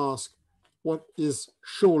 also not ask what is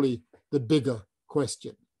surely the bigger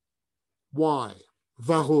question? Why?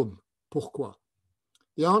 Warum? Pourquoi?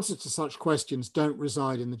 The answers to such questions don't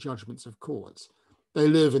reside in the judgments of courts. They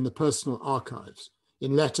live in the personal archives,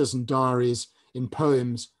 in letters and diaries, in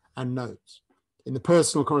poems and notes. In the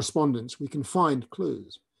personal correspondence, we can find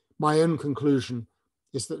clues. My own conclusion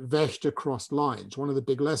is that Wächter crossed lines. One of the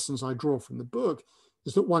big lessons I draw from the book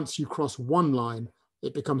is that once you cross one line,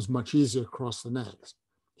 it becomes much easier to cross the next.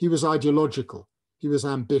 He was ideological, he was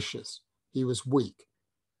ambitious, he was weak.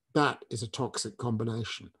 That is a toxic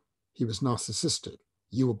combination. He was narcissistic.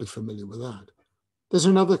 You will be familiar with that. There's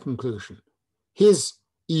another conclusion. His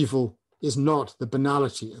evil is not the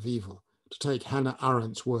banality of evil, to take Hannah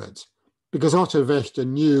Arendt's words, because Otto Wächter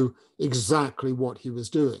knew exactly what he was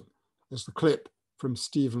doing. As the clip from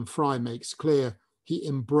Stephen Fry makes clear, he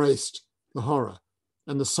embraced the horror,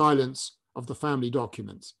 and the silence of the family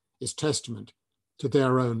documents is testament to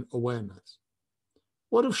their own awareness.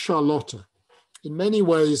 What of Charlotte? In many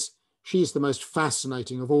ways, she is the most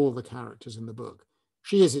fascinating of all the characters in the book.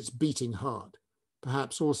 She is its beating heart,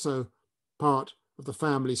 perhaps also part of the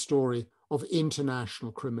family story of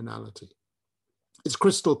international criminality. It's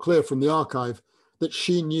crystal clear from the archive that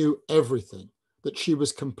she knew everything, that she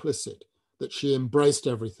was complicit, that she embraced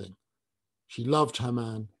everything. She loved her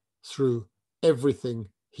man through everything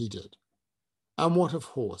he did. And what of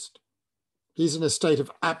Horst? He's in a state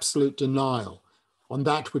of absolute denial on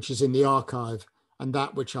that which is in the archive and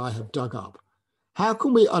that which I have dug up. How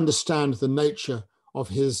can we understand the nature of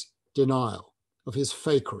his denial, of his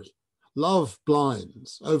fakery? Love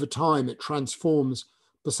blinds. Over time, it transforms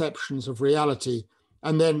perceptions of reality,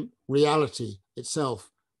 and then reality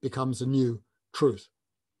itself becomes a new truth.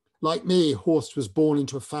 Like me, Horst was born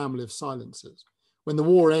into a family of silencers. When the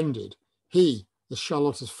war ended, he, as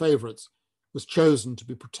Charlotte's favourites, was chosen to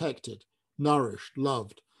be protected, nourished,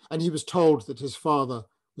 loved, and he was told that his father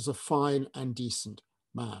was a fine and decent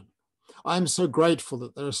man. I am so grateful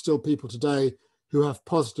that there are still people today who have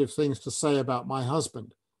positive things to say about my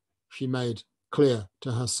husband, she made clear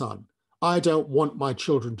to her son. I don't want my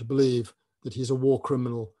children to believe that he's a war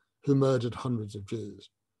criminal who murdered hundreds of Jews.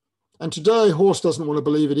 And today, Horst doesn't want to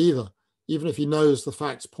believe it either, even if he knows the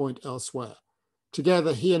facts point elsewhere.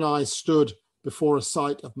 Together, he and I stood before a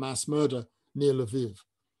site of mass murder near Lviv,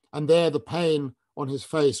 and there the pain on his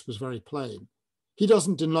face was very plain. He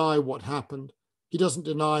doesn't deny what happened. He doesn't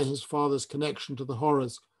deny his father's connection to the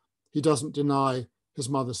horrors. He doesn't deny his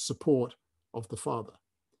mother's support of the father.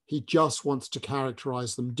 He just wants to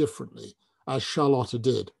characterize them differently, as Charlotte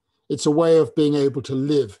did. It's a way of being able to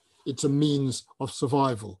live. It's a means of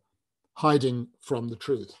survival, hiding from the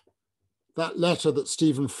truth. That letter that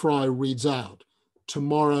Stephen Fry reads out,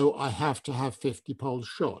 tomorrow I have to have 50 Poles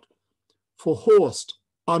shot. For Horst,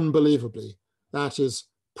 unbelievably, that is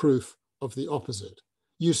proof of the opposite.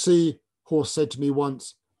 You see, Horst said to me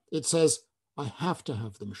once, it says, I have to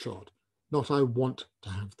have them shot, not I want to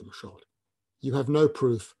have them shot. You have no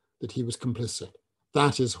proof that he was complicit.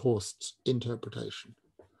 That is Horst's interpretation.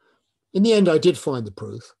 In the end, I did find the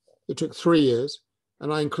proof. It took 3 years,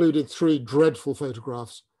 and I included 3 dreadful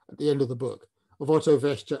photographs at the end of the book of Otto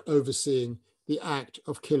Wächter overseeing the act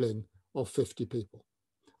of killing of 50 people.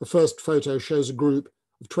 The first photo shows a group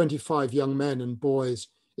of 25 young men and boys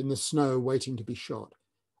in the snow waiting to be shot.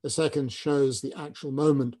 A second shows the actual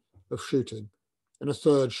moment of shooting, and a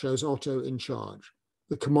third shows Otto in charge,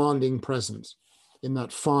 the commanding presence in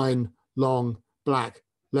that fine, long, black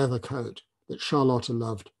leather coat that Charlotte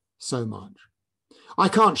loved so much. I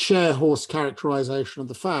can't share Horst's characterization of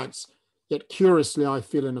the facts, yet curiously I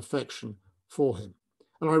feel an affection for him,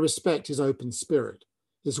 and I respect his open spirit,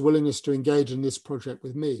 his willingness to engage in this project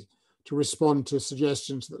with me, to respond to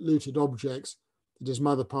suggestions that looted objects that his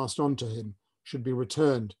mother passed on to him should be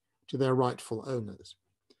returned to their rightful owners.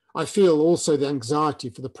 I feel also the anxiety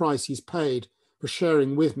for the price he's paid for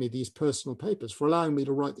sharing with me these personal papers, for allowing me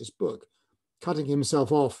to write this book, cutting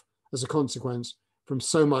himself off as a consequence from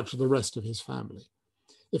so much of the rest of his family.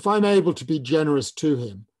 If I'm able to be generous to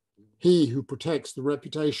him, he who protects the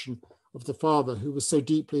reputation of the father who was so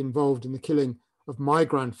deeply involved in the killing of my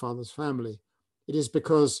grandfather's family, it is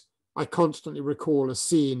because I constantly recall a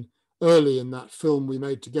scene early in that film we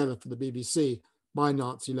made together for the BBC, My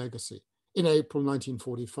Nazi Legacy, in April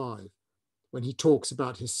 1945. When he talks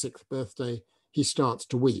about his 6th birthday, he starts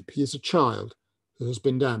to weep. He is a child who has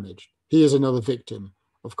been damaged. He is another victim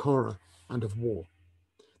of horror and of war.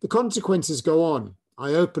 The consequences go on.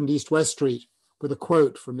 I opened East-West Street with a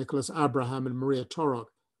quote from Nicholas Abraham and Maria Torok,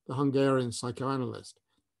 the Hungarian psychoanalyst,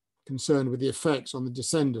 concerned with the effects on the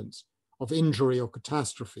descendants of injury or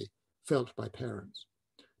catastrophe felt by parents.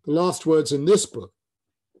 The last words in this book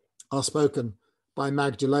are spoken by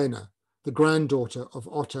Magdalena, the granddaughter of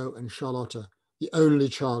Otto and Charlotte, the only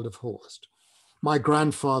child of Horst. My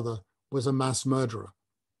grandfather was a mass murderer,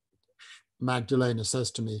 Magdalena says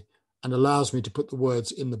to me, and allows me to put the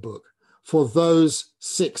words in the book. For those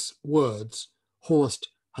 6 words, Horst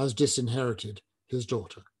has disinherited his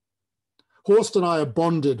daughter. Horst and I are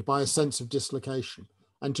bonded by a sense of dislocation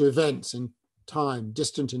and to events in time,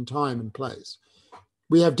 distant in time and place.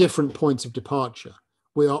 We have different points of departure.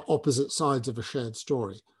 We are opposite sides of a shared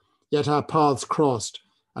story, yet our paths crossed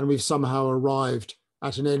and we've somehow arrived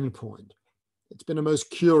at an end point. It's been a most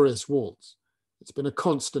curious waltz. It's been a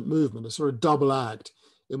constant movement, a sort of double act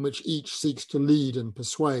in which each seeks to lead and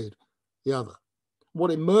persuade the other.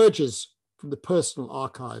 What emerges from the personal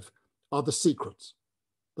archive are the secrets,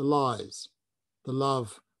 the lies, the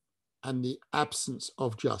love, and the absence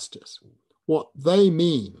of justice. What they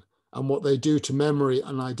mean and what they do to memory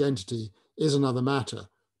and identity is another matter,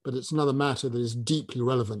 but it's another matter that is deeply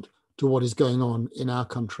relevant to what is going on in our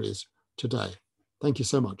countries today. Thank you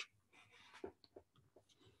so much.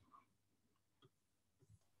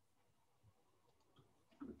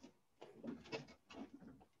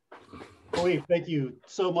 Philippe, thank you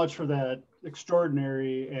so much for that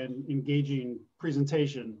extraordinary and engaging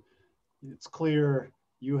presentation. It's clear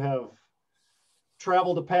you have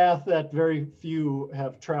traveled a path that very few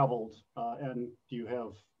have traveled, and you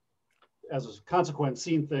have, as a consequence,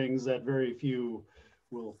 seen things that very few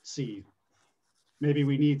will see. Maybe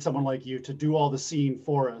we need someone like you to do all the seeing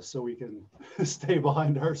for us so we can stay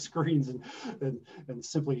behind our screens and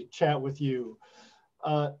simply chat with you.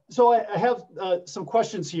 So I have some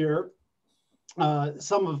questions here.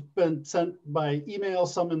 Some have been sent by email,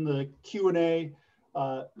 some in the Q&A.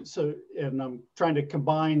 And I'm trying to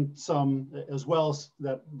combine some as well as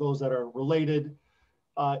those that are related.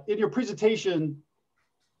 In your presentation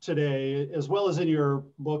today, as well as in your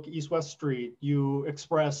book, East-West Street, you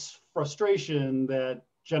express frustration that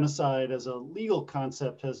genocide as a legal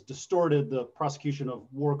concept has distorted the prosecution of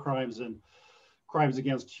war crimes and crimes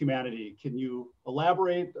against humanity. Can you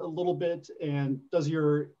elaborate a little bit? And does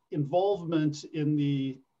your involvement in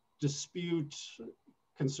the dispute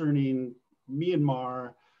concerning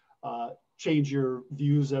Myanmar change your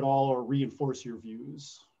views at all or reinforce your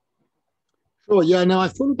views? Sure. Yeah. No, I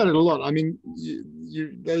thought about it a lot. I mean,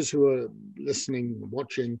 those who are listening,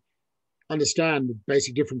 watching, understand the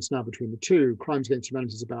basic difference now between the two. Crimes against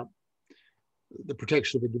humanity is about the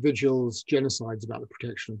protection of individuals. Genocide is about the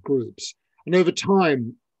protection of groups. And over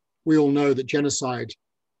time, we all know that genocide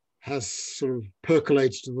has sort of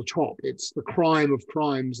percolated to the top. It's the crime of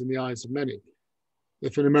crimes in the eyes of many.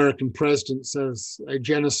 If an American president says a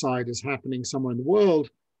genocide is happening somewhere in the world,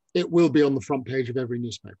 it will be on the front page of every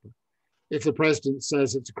newspaper. If the president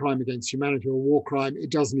says it's a crime against humanity or a war crime, it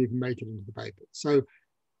doesn't even make it into the paper. So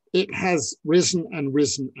it has risen and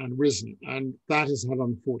risen and risen, and that has had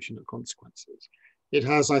unfortunate consequences. It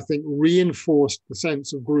has, I think, reinforced the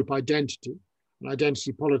sense of group identity, and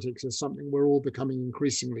identity politics is something we're all becoming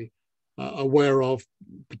increasingly aware of,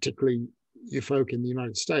 particularly you folk in the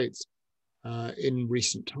United States in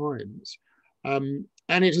recent times. And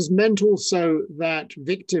it has meant also that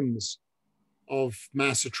victims of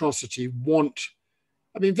mass atrocity want,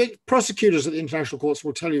 I mean, prosecutors at the international courts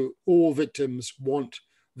will tell you all victims want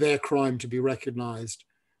their crime to be recognized,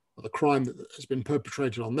 or the crime that has been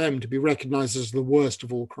perpetrated on them to be recognized as the worst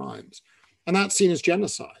of all crimes. And that's seen as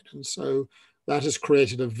genocide. And so that has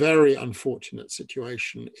created a very unfortunate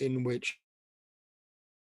situation in which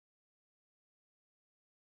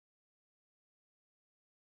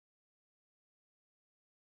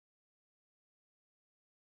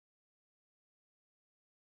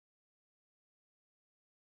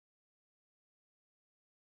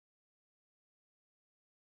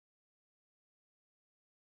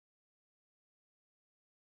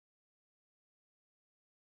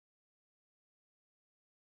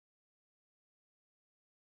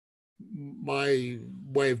my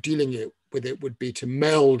way of dealing with it would be to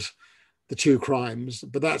meld the two crimes,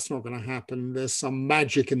 but that's not going to happen. There's some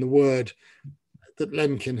magic in the word that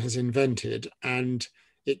Lemkin has invented, and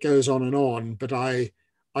it goes on, but I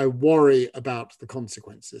worry about the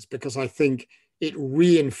consequences because I think it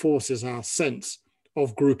reinforces our sense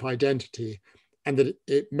of group identity, and that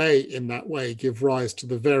it may in that way give rise to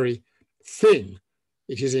the very thing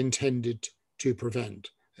it is intended to prevent.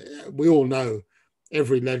 We all know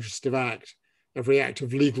every legislative act, every act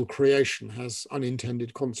of legal creation has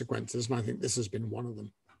unintended consequences, and I think this has been one of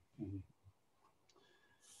them.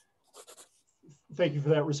 Thank you for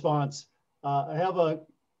that response. I have a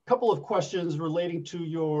couple of questions relating to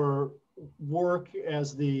your work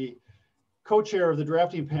as the co-chair of the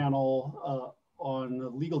drafting panel on the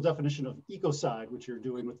legal definition of ecocide, which you're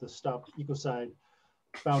doing with the Stop Ecocide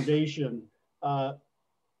Foundation. How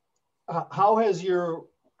has your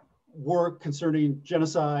work concerning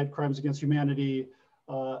genocide, crimes against humanity,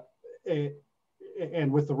 and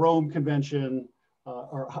with the Rome Convention,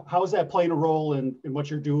 or how is that playing a role in what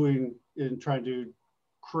you're doing in trying to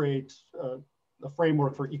create a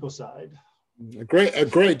framework for ecocide? A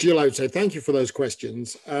great deal, I would say. Thank you for those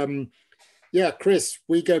questions. Yeah, Chris,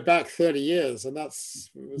 we go back 30 years, and it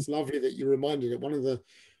was lovely that you reminded it. One of the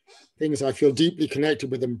things I feel deeply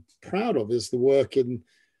connected with and proud of is the work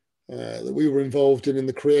that we were involved in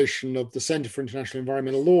the creation of the Center for International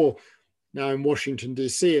Environmental Law, now in Washington,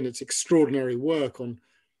 D.C., and its extraordinary work on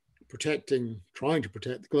trying to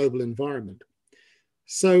protect the global environment.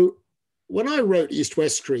 So when I wrote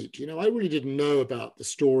East-West Street, I really didn't know about the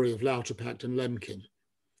story of Lauterpacht and Lemkin.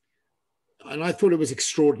 And I thought it was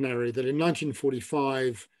extraordinary that in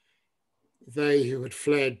 1945, they who had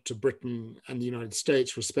fled to Britain and the United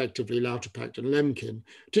States, respectively, Lauterpacht and Lemkin,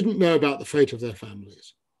 didn't know about the fate of their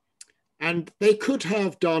families. And they could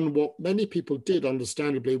have done what many people did,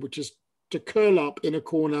 understandably, which is to curl up in a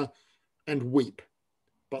corner and weep.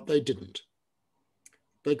 But they didn't.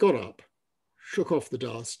 They got up, shook off the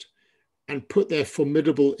dust, and put their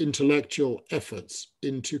formidable intellectual efforts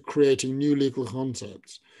into creating new legal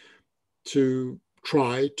concepts to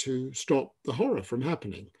try to stop the horror from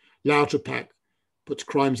happening. Lauterpacht puts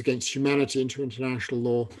crimes against humanity into international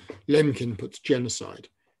law. Lemkin puts genocide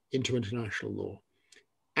into international law.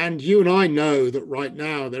 And you and I know that right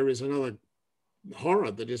now there is another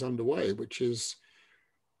horror that is underway, which is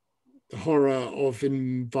the horror of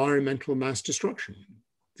environmental mass destruction,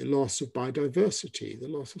 the loss of biodiversity, the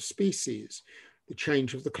loss of species, the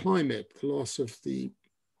change of the climate, the loss of the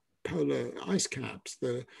polar ice caps,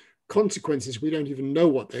 the consequences, we don't even know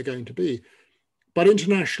what they're going to be. But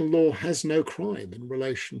international law has no crime in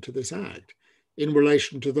relation to this act, in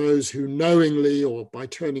relation to those who knowingly or by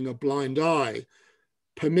turning a blind eye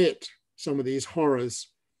permit some of these horrors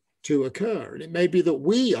to occur. And it may be that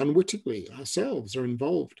we unwittingly ourselves are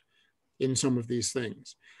involved in some of these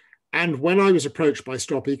things. And when I was approached by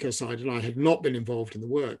Stop Ecocide, and I had not been involved in the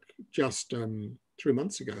work, just 3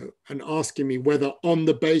 months ago and asking me whether, on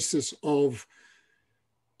the basis of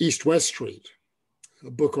East-West Street,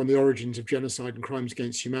 a book on the origins of genocide and crimes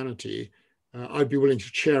against humanity, I'd be willing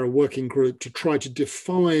to chair a working group to try to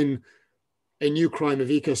define a new crime of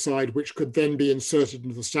ecocide, which could then be inserted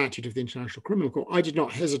into the statute of the International Criminal Court. I did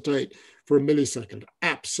not hesitate for a millisecond.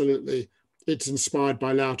 Absolutely. It's inspired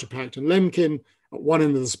by Lauterpacht and Lemkin at one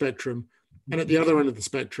end of the spectrum, and at the other end of the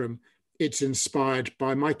spectrum, it's inspired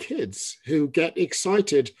by my kids, who get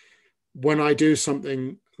excited when I do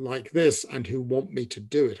something like this and who want me to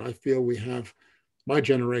do it. I feel we have, my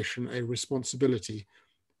generation, a responsibility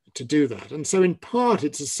to do that. And so in part,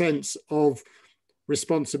 it's a sense of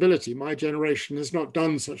responsibility. My generation has not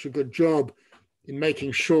done such a good job in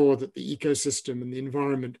making sure that the ecosystem and the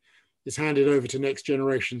environment is handed over to next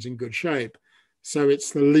generations in good shape. So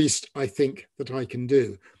it's the least I think that I can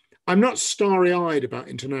do. I'm not starry-eyed about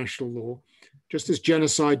international law. Just as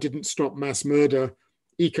genocide didn't stop mass murder,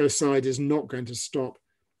 ecocide is not going to stop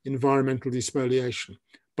environmental despoliation.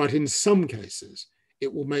 But in some cases,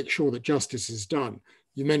 it will make sure that justice is done.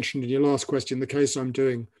 You mentioned in your last question the case I'm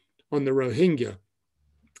doing on the Rohingya.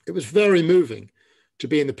 It was very moving to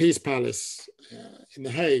be in the Peace Palace in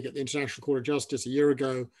The Hague at the International Court of Justice a year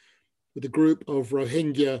ago with a group of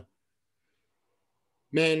Rohingya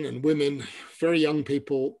men and women, very young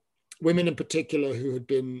people, women in particular who had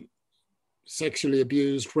been sexually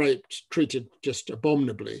abused, raped, treated just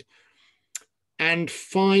abominably, and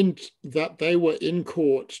find that they were in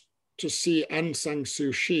court to see Aung San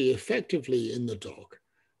Suu Kyi effectively in the dock,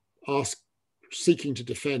 seeking to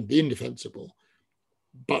defend the indefensible,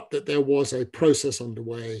 but that there was a process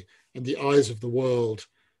underway and the eyes of the world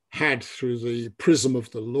had, through the prism of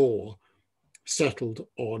the law, settled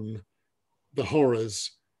on the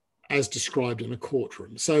horrors as described in a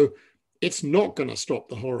courtroom. So it's not going to stop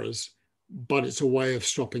the horrors, but it's a way of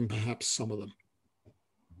stopping perhaps some of them.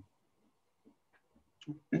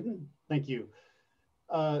 Thank you.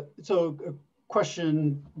 So a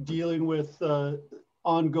question dealing with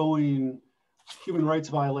ongoing human rights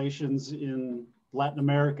violations in Latin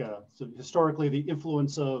America. So historically, the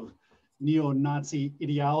influence of neo-Nazi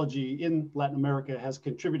ideology in Latin America has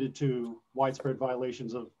contributed to widespread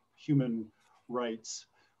violations of human rights.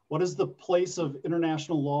 What is the place of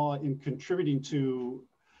international law in contributing to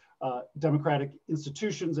democratic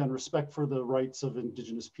institutions and respect for the rights of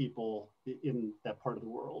indigenous people in that part of the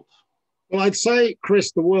world? Well, I'd say,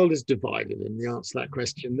 Chris, the world is divided in the answer to that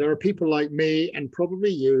question. There are people like me and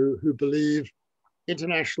probably you who believe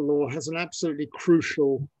international law has an absolutely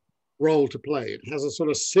crucial role to play. It has a sort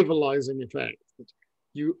of civilizing effect.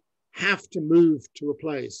 You have to move to a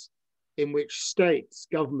place in which states,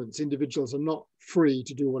 governments, individuals are not free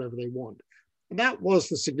to do whatever they want. And that was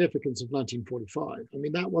the significance of 1945. I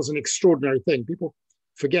mean, that was an extraordinary thing. People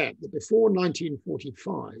forget that before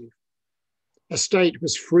 1945, a state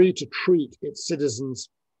was free to treat its citizens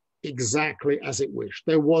exactly as it wished.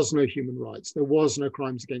 There was no human rights. There was no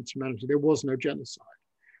crimes against humanity. There was no genocide.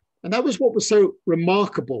 And that was what was so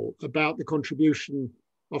remarkable about the contribution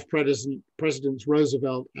of Presidents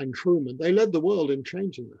Roosevelt and Truman. They led the world in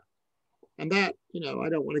changing that. And that, you know, I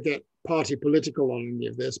don't want to get party political on any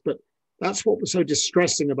of this, but that's what was so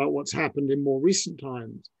distressing about what's happened in more recent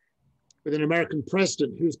times with an American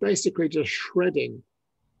president who's basically just shredding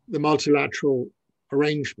the multilateral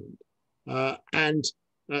arrangement and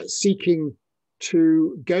seeking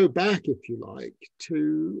to go back, if you like,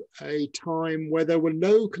 to a time where there were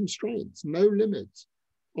no constraints, no limits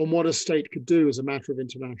on what a state could do as a matter of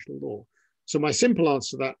international law. So my simple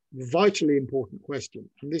answer to that vitally important question,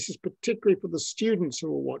 and this is particularly for the students who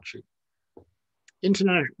are watching,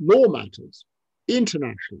 international law matters,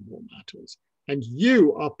 international law matters, and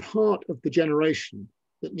you are part of the generation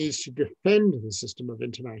that needs to defend the system of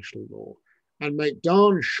international law and make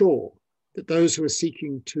darn sure that those who are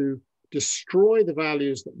seeking to destroy the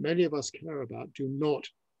values that many of us care about do not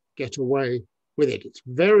get away with it. It's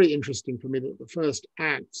very interesting for me that the first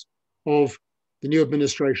acts of the new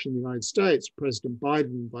administration in the United States, President Biden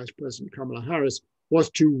and Vice President Kamala Harris, was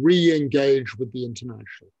to re-engage with the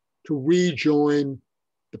international, to rejoin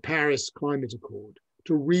the Paris Climate Accord,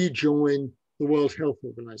 to rejoin the World Health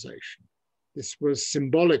Organization. This was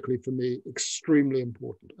symbolically, for me, extremely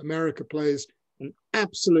important. America plays an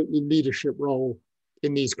absolutely leadership role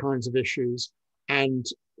in these kinds of issues. And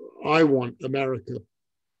I want America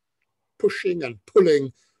pushing and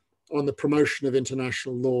pulling on the promotion of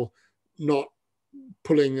international law, not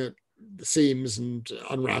pulling at the seams and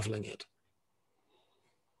unraveling it.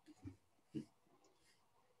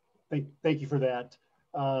 Thank you for that.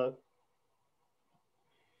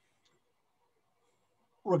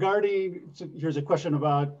 Regarding, here's a question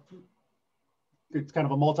about it's kind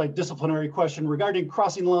of a multidisciplinary question regarding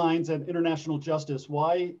crossing lines and international justice.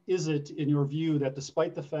 Why is it, in your view, that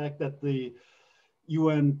despite the fact that the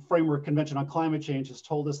UN Framework Convention on Climate Change has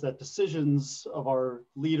told us that decisions of our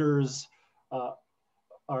leaders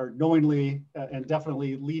are knowingly and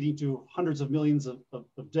definitely leading to hundreds of millions of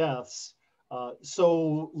deaths,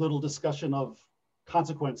 so little discussion of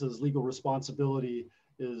consequences, legal responsibility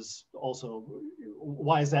is also,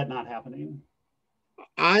 why is that not happening?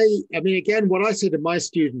 I mean, again, what I say to my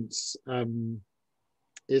students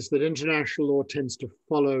is that international law tends to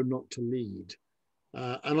follow, not to lead.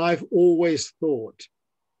 And I've always thought,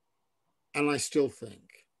 and I still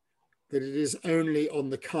think, that it is only on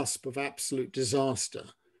the cusp of absolute disaster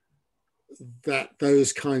that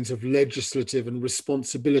those kinds of legislative and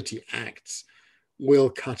responsibility acts will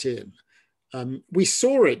cut in. We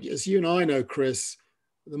saw it, as you and I know, Chris,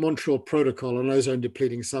 the Montreal Protocol on ozone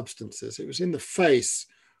depleting substances. It was in the face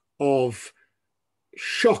of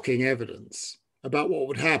shocking evidence about what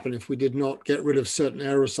would happen if we did not get rid of certain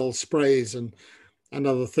aerosol sprays and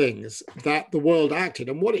other things, that the world acted.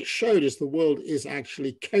 And what it showed is the world is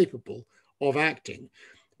actually capable of acting.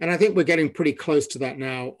 And I think we're getting pretty close to that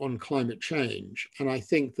now on climate change. And I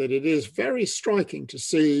think that it is very striking to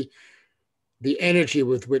see the energy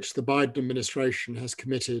with which the Biden administration has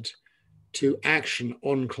committed to action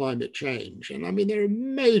on climate change. And I mean, there are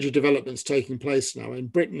major developments taking place now.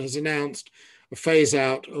 And Britain has announced a phase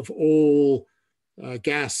out of all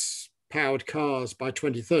gas-powered cars by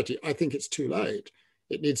 2030. I think it's too late.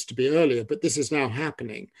 It needs to be earlier, but this is now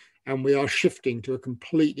happening. And we are shifting to a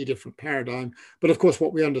completely different paradigm. But of course,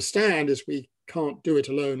 what we understand is we can't do it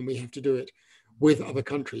alone. We have to do it with other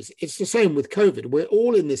countries. It's the same with COVID. We're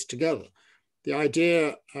all in this together. The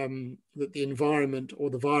idea that the environment or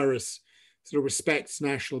the virus sort of respects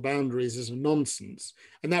national boundaries is a nonsense.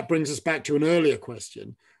 And that brings us back to an earlier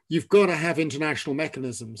question. You've got to have international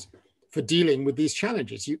mechanisms for dealing with these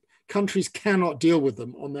challenges. Countries cannot deal with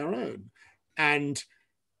them on their own. And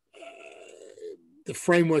the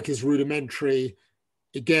framework is rudimentary.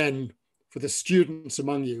 Again, for the students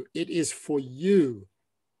among you, it is for you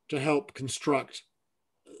to help construct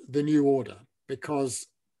the new order, because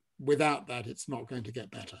without that, it's not going to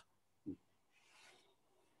get better.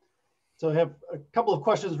 So I have a couple of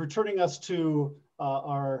questions returning us to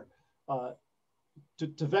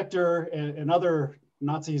to Vector and other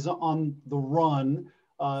Nazis on the run.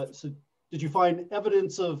 So did you find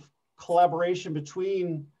evidence of collaboration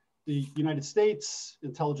between the United States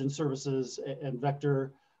intelligence services and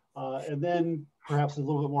Vector? And then perhaps a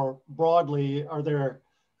little bit more broadly, are there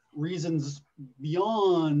reasons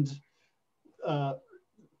beyond the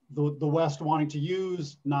West wanting to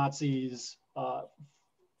use Nazis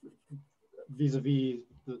vis-a-vis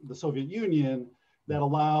the Soviet Union that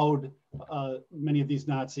allowed many of these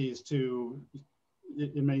Nazis to,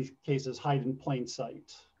 in many cases, hide in plain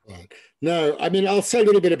sight? Right. No, I mean, I'll say a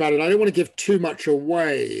little bit about it. I don't want to give too much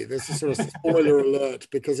away. There's a sort of spoiler alert,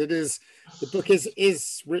 because the book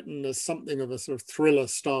is written as something of a sort of thriller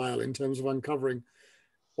style in terms of uncovering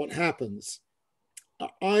what happens.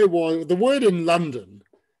 The word in London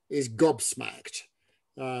is gobsmacked.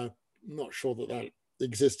 Not sure that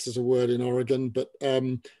exists as a word in Oregon, but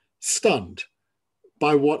stunned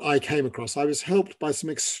by what I came across. I was helped by some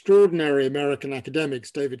extraordinary American academics,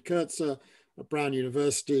 David Kurtzer at Brown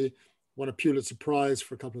University, won a Pulitzer Prize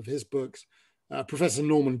for a couple of his books, Professor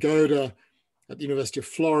Norman Goder at the University of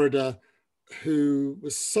Florida, who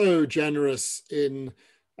was so generous in,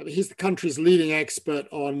 I mean, he's the country's leading expert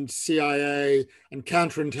on CIA and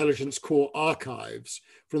counterintelligence corps archives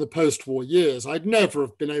from the post-war years. I'd never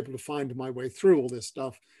have been able to find my way through all this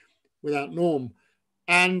stuff without Norm.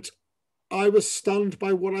 And I was stunned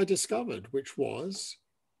by what I discovered, which was,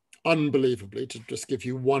 unbelievably, to just give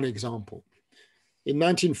you one example, in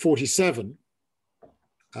 1947,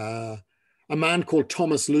 a man called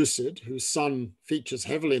Thomas Lucid, whose son features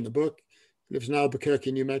heavily in the book, lives in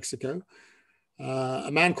Albuquerque, New Mexico. A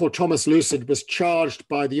man called Thomas Lucid was charged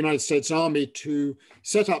by the United States Army to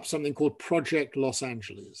set up something called Project Los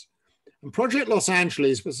Angeles. And Project Los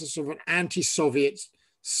Angeles was a sort of an anti-Soviet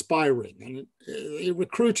spy ring, and it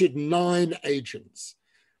recruited 9 agents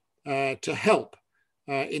to help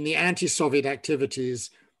in the anti-Soviet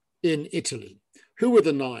activities in Italy. Who were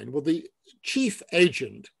the 9? Well, the chief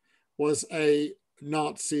agent was a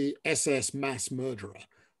Nazi SS mass murderer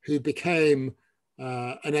who became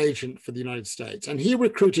an agent for the United States. And he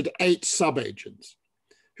recruited 8 sub-agents.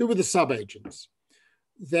 Who were the sub-agents?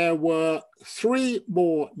 There were 3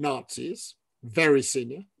 more Nazis, very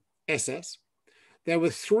senior, SS. There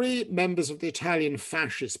were 3 members of the Italian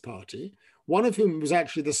Fascist Party, one of whom was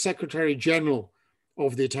actually the Secretary General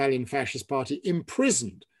of the Italian Fascist Party,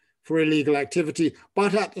 imprisoned for illegal activity,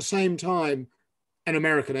 but at the same time, an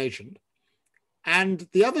American agent. And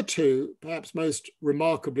the other two, perhaps most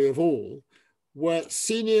remarkably of all, were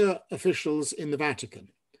senior officials in the Vatican.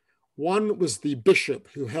 One was the bishop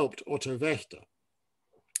who helped Otto Wächter,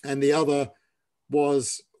 and the other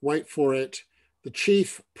was, wait for it, the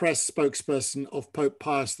chief press spokesperson of Pope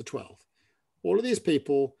Pius XII. All of these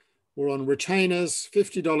people were on retainers,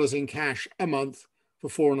 $50 in cash a month for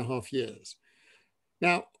 4.5 years.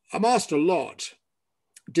 Now, I'm asked a lot,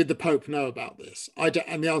 did the Pope know about this?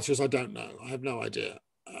 And the answer is I don't know. I have no idea.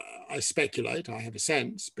 I speculate, I have a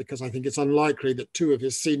sense, because I think it's unlikely that two of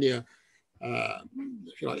his senior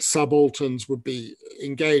if you like, subalterns would be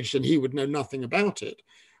engaged and he would know nothing about it.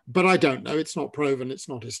 But I don't know. It's not proven. It's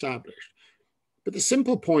not established. But the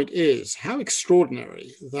simple point is how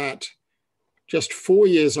extraordinary that just 4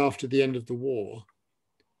 years after the end of the war,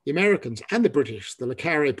 the Americans and the British, the Le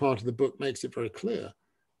Carré part of the book makes it very clear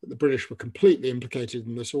that the British were completely implicated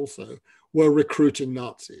in this also, were recruiting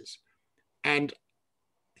Nazis. And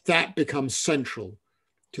that becomes central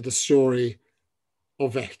to the story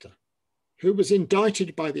of Wächter, who was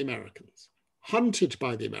indicted by the Americans, hunted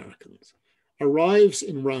by the Americans, arrives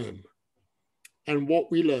in Rome. And what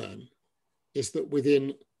we learn is that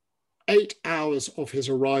within 8 hours of his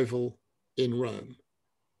arrival in Rome,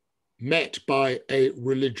 met by a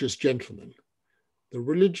religious gentleman, the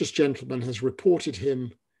religious gentleman has reported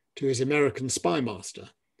him to his American spy master,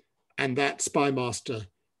 and that spy master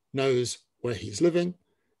knows where he's living,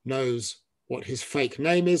 knows what his fake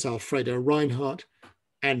name is, Alfredo Reinhardt,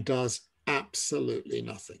 and does absolutely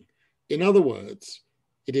nothing. In other words,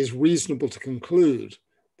 it is reasonable to conclude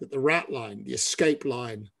that the Ratline, the escape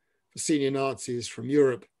line for senior Nazis from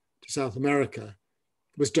Europe to South America,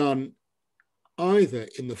 was done either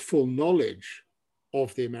in the full knowledge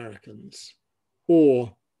of the Americans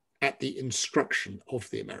or at the instruction of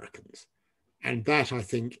the Americans. And that, I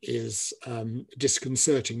think, is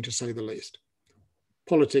disconcerting, to say the least.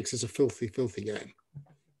 Politics is a filthy, filthy game.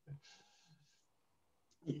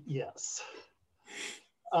 Yes.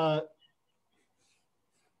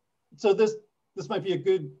 So this might be a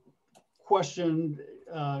good question,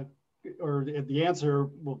 or the answer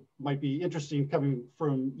might be interesting coming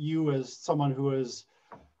from you as someone who has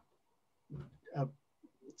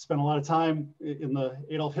spent a lot of time in the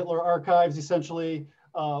Adolf Hitler archives, essentially,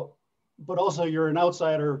 but also you're an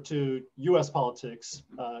outsider to US politics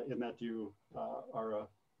in that you are a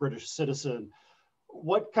British citizen.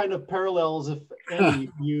 What kind of parallels, if any,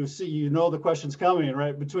 you see? You know the question's coming,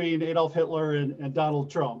 right, between Adolf Hitler and Donald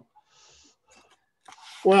Trump?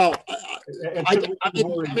 Well, I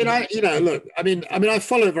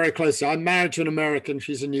follow it very closely. I'm married to an American.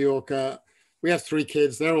 She's a New Yorker. We have 3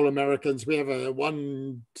 kids. They're all Americans. We have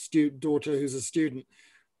one daughter who's a student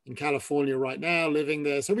in California right now, living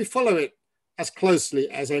there. So we follow it as closely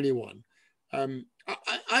as anyone.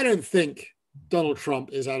 I don't think Donald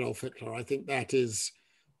Trump is Adolf Hitler. I think that is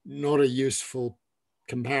not a useful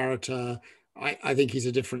comparator. I think he's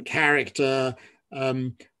a different character.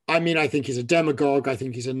 I think he's a demagogue. I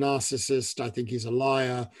think he's a narcissist. I think he's a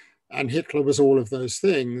liar. And Hitler was all of those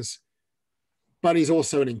things, but he's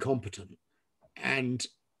also an incompetent. And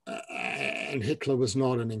Hitler was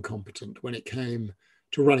not an incompetent when it came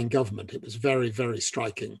to running government. It was very, very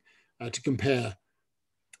striking to compare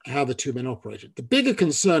how the two men operated. The bigger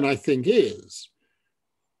concern, I think, is,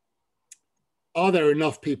 are there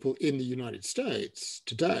enough people in the United States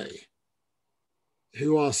today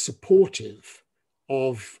who are supportive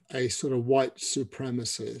of a sort of white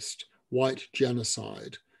supremacist, white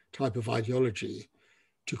genocide type of ideology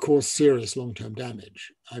to cause serious long-term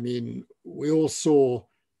damage? I mean, we all saw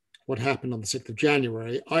what happened on the 6th of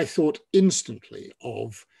January. I thought instantly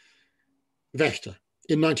of Wächter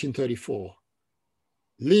in 1934,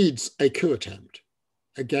 leads a coup attempt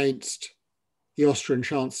against the Austrian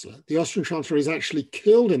Chancellor. The Austrian Chancellor is actually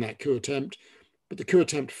killed in that coup attempt, but the coup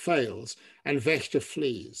attempt fails and Wächter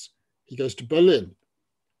flees. He goes to Berlin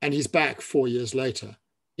and he's back 4 years later,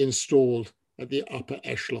 installed at the upper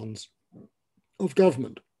echelons of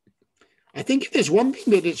government. I think if there's one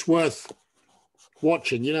thing that it's worth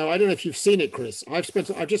watching, I don't know if you've seen it, Chris.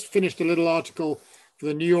 I've just finished a little article for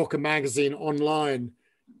the New Yorker magazine online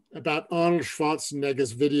about Arnold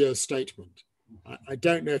Schwarzenegger's video statement. I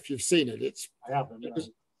don't know if you've seen it. I haven't.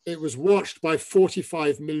 It was watched by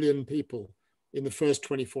 45 million people in the first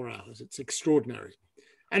 24 hours. It's extraordinary.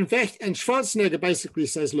 And Schwarzenegger basically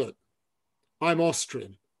says, look, I'm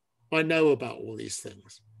Austrian. I know about all these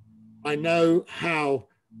things. I know how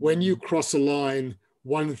when you cross a line,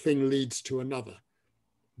 one thing leads to another.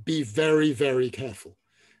 Be very, very careful.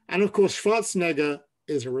 And of course, Schwarzenegger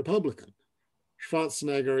is a Republican.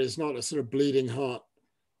 Schwarzenegger is not a sort of bleeding heart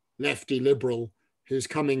lefty liberal who's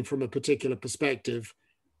coming from a particular perspective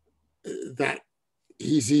that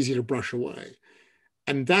he's easy to brush away.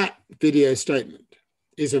 And that video statement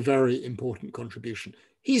is a very important contribution.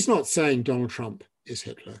 He's not saying Donald Trump is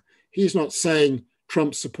Hitler. He's not saying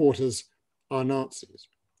Trump supporters are Nazis.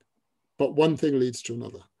 But one thing leads to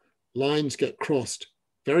another. Lines get crossed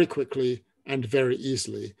very quickly and very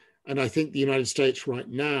easily. And I think the United States right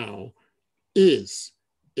now is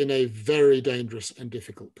in a very dangerous and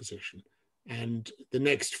difficult position. And the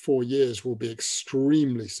next 4 years will be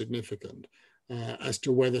extremely significant as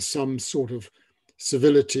to whether some sort of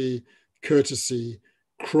civility, courtesy,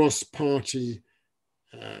 cross-party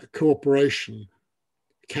cooperation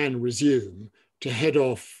can resume to head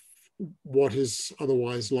off what is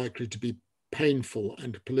otherwise likely to be painful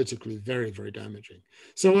and politically very, very damaging.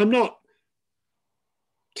 So I'm not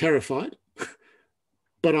terrified,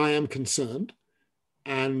 but I am concerned.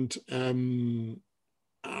 And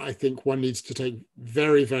I think one needs to take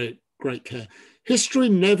very, very great care. History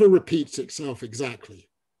never repeats itself exactly,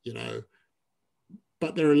 you know,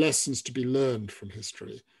 but there are lessons to be learned from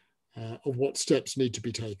history of what steps need to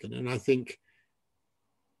be taken. And I think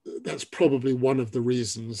that's probably one of the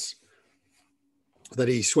reasons that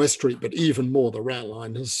East West Street, but even more the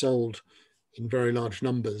Ratline, has sold in very large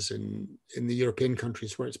numbers in the European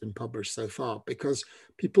countries where it's been published so far, because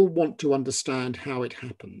people want to understand how it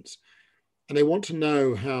happens. And they want to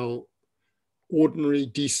know how ordinary,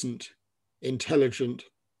 decent, intelligent,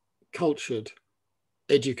 cultured,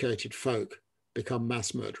 educated folk become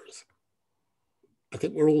mass murderers. I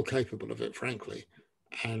think we're all capable of it, frankly,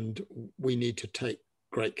 and we need to take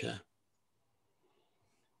great care.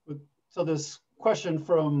 So this question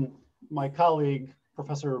from my colleague,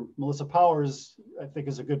 Professor Melissa Powers, I think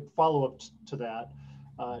is a good follow-up to that.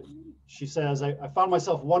 She says, I found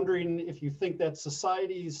myself wondering if you think that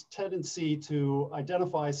society's tendency to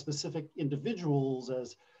identify specific individuals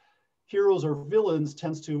as heroes or villains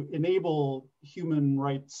tends to enable human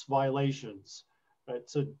rights violations, right?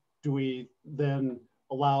 So do we then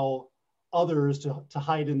allow others to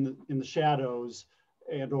hide in the shadows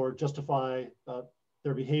and or justify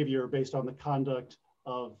their behavior based on the conduct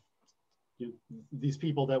of these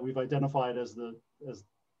people that we've identified as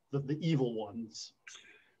the evil ones?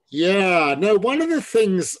 Yeah, no, one of the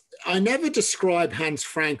things, I never describe Hans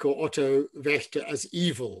Frank or Otto Wächter as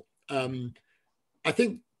evil. I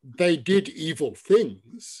think they did evil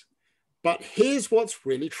things, but here's what's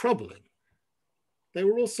really troubling. They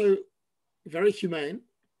were also very humane,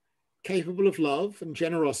 capable of love and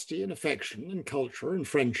generosity and affection and culture and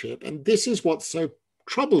friendship. And this is what's so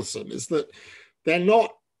troublesome, is that they're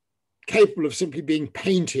not capable of simply being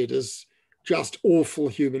painted as just awful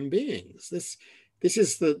human beings. This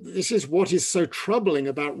is what is so troubling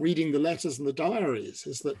about reading the letters and the diaries,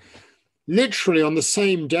 is that literally on the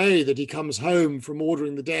same day that he comes home from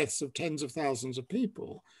ordering the deaths of tens of thousands of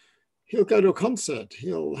people, he'll go to a concert,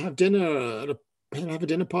 he'll have dinner, he'll have a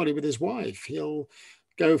dinner party with his wife, he'll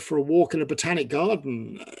go for a walk in a botanic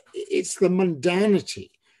garden. It's the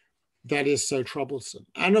mundanity that is so troublesome.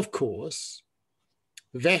 And of course,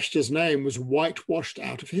 Wächter's name was whitewashed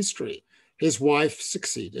out of history. His wife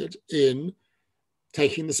succeeded in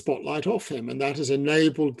taking the spotlight off him, and that has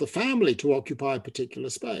enabled the family to occupy a particular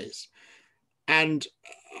space. And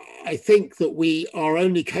I think that we are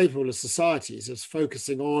only capable as societies of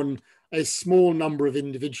focusing on a small number of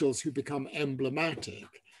individuals who become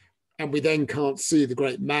emblematic, and we then can't see the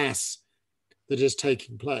great mass that is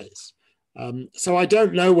taking place. So I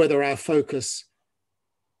don't know whether our focus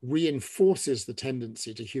reinforces the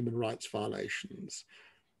tendency to human rights violations,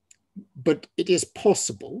 but it is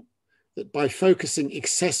possible that by focusing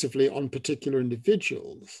excessively on particular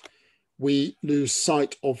individuals, we lose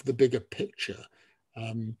sight of the bigger picture.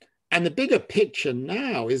 And the bigger picture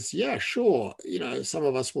now is, yeah, sure, you know, some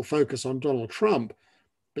of us will focus on Donald Trump,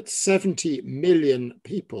 but 70 million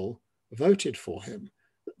people voted for him.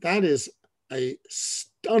 That is a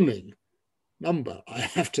stunning number, I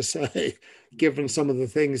have to say, given some of the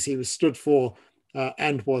things he was stood for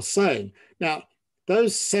and was saying. Now,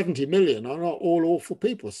 those 70 million are not all awful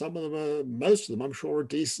people. Some of them are, most of them, I'm sure, are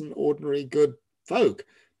decent, ordinary, good folk.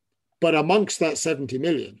 But amongst that 70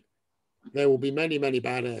 million, there will be many, many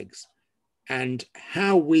bad eggs. And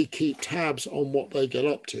how we keep tabs on what they get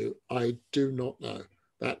up to, I do not know.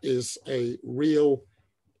 That is a real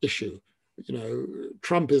issue. You know,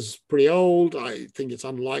 Trump is pretty old. I think it's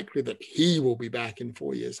unlikely that he will be back in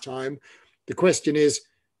 4 years' time. The question is,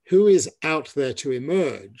 who is out there to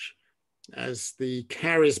emerge as the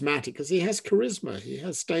charismatic, because he has charisma, he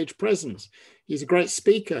has stage presence, he's a great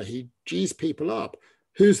speaker, he G's people up.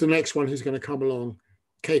 Who's the next one who's going to come along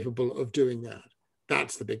capable of doing that?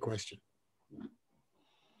 That's the big question.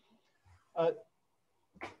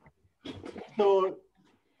 So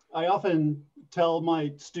I often tell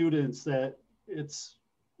my students that it's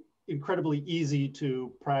incredibly easy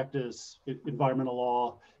to practice environmental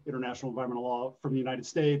law, international environmental law from the United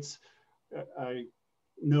States. I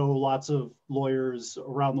know lots of lawyers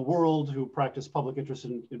around the world who practice public interest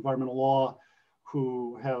in environmental law,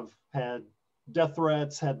 who have had death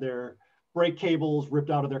threats, had their brake cables ripped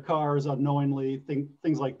out of their cars unknowingly,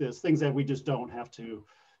 things like this, things that we just don't have to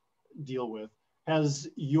deal with. Has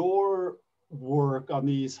your work on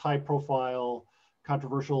these high profile,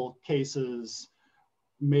 controversial cases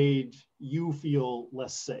made you feel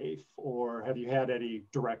less safe, or have you had any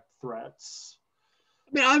direct threats?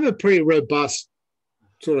 I mean, I'm a pretty robust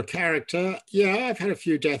sort of character. Yeah, I've had a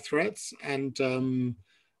few death threats, and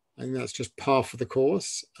I think that's just par for the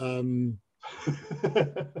course. Living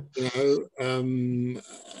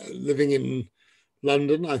in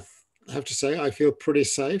London, I have to say, I feel pretty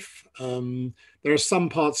safe. There are some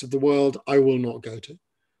parts of the world I will not go to,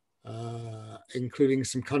 including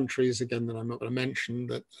some countries, again, that I'm not going to mention,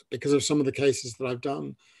 that because of some of the cases that I've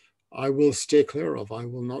done, I will steer clear of. I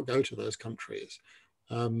will not go to those countries.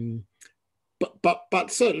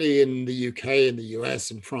 But certainly in the UK, in the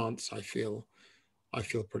US, and France, I feel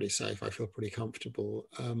pretty safe. I feel pretty comfortable.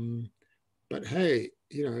 But hey,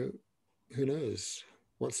 who knows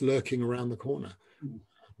what's lurking around the corner?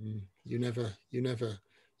 You never do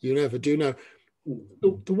know.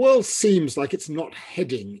 The world seems like it's not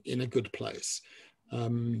heading in a good place.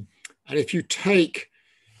 And if you take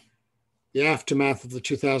the aftermath of the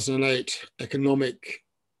 2008 economic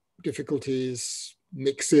difficulties,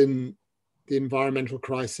 mix in the environmental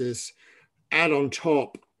crisis, add on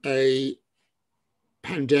top a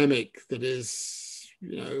pandemic that is,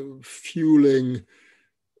 fueling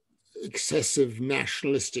excessive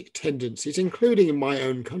nationalistic tendencies, including in my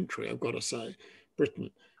own country, I've got to say, Britain.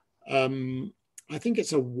 I think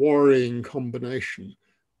it's a worrying combination.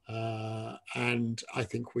 And I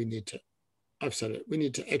think we need to, I've said it, we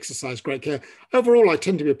need to exercise great care. Overall, I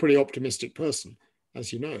tend to be a pretty optimistic person,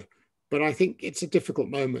 as you know, but I think it's a difficult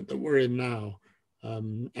moment that we're in now.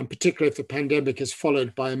 And particularly if the pandemic is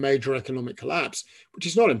followed by a major economic collapse, which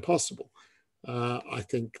is not impossible, I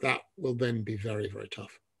think that will then be very, very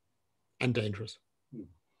tough and dangerous.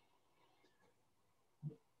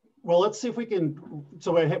 Well, let's see if we can,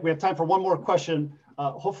 so we have time for one more question.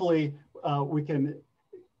 Hopefully we can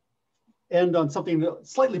end on something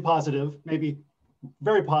slightly positive, maybe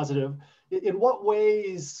very positive. In what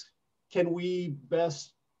ways can we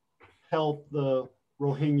best help the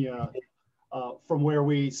Rohingya from where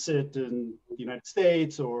we sit in the United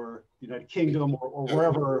States or the United Kingdom or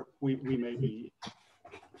wherever we may be?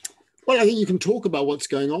 Well, I think you can talk about what's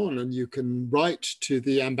going on, and you can write to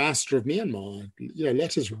the ambassador of Myanmar.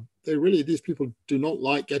 Letters, these people do not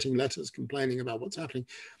like getting letters complaining about what's happening.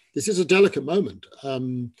 This is a delicate moment.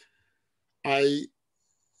 I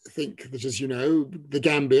think that, as you know, the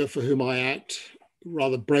Gambia, for whom I act,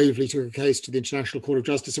 rather bravely took a case to the International Court of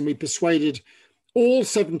Justice, and we persuaded all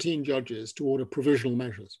 17 judges to order provisional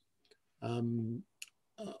measures,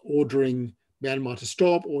 ordering Myanmar to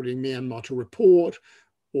stop, ordering Myanmar to report,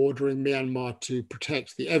 ordering Myanmar to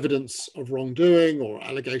protect the evidence of wrongdoing or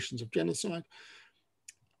allegations of genocide.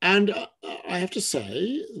 And I have to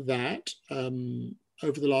say that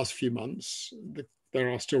over the last few months, there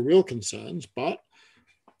are still real concerns, but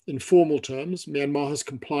in formal terms, Myanmar has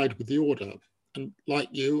complied with the order. And like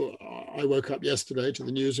you, I woke up yesterday to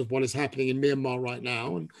the news of what is happening in Myanmar right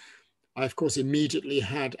now. And I, of course, immediately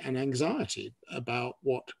had an anxiety about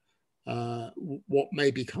what may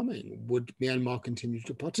be coming. Would Myanmar continue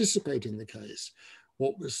to participate in the case?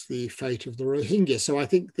 What was the fate of the Rohingya? So I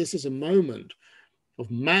think this is a moment of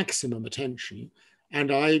maximum attention.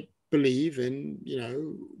 And I believe in,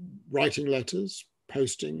 writing letters,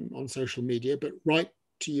 posting on social media, but write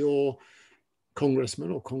to your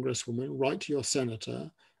congressman or congresswoman, write to your senator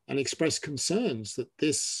and express concerns that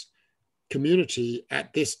this community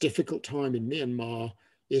at this difficult time in Myanmar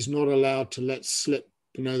is not allowed to let slip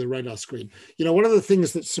below the radar screen. One of the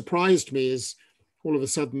things that surprised me is all of a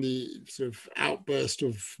sudden the sort of outburst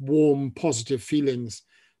of warm, positive feelings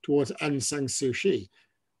towards Aung San Suu Kyi.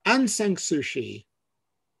 Aung San Suu Kyi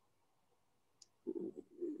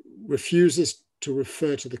refuses to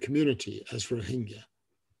refer to the community as Rohingya.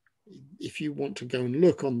 If you want to go and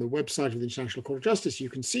look on the website of the International Court of Justice, you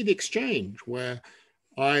can see the exchange where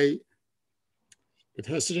I, with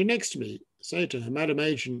her sitting next to me, say to her, Madam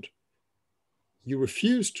Agent, You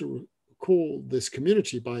refuse to call this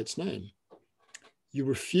community by its name. You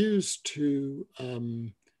refuse to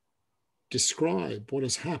describe what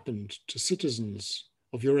has happened to citizens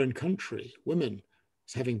of your own country, women,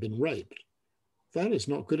 as having been raped. That is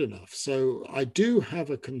not good enough. So I do have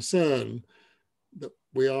a concern that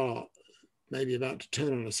we are maybe about to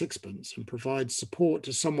turn on a sixpence and provide support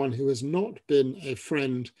to someone who has not been a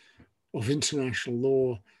friend of international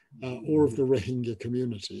law or of the Rohingya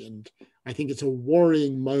community. And I think it's a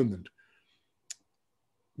worrying moment.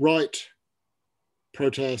 Write,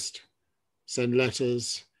 protest, send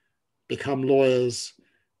letters, become lawyers,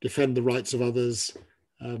 defend the rights of others.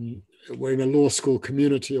 We're in a law school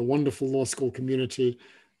community, a wonderful law school community.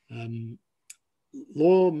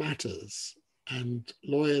 Law matters, and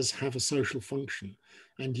lawyers have a social function.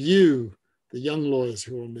 And you, the young lawyers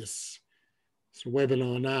who are on this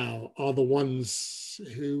webinar now, are the ones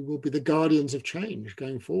who will be the guardians of change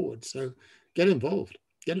going forward. So get involved,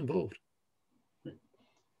 get involved.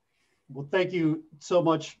 Well, thank you so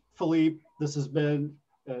much, Philippe. This has been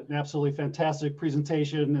an absolutely fantastic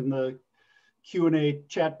presentation. In the Q&A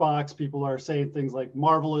chat box, people are saying things like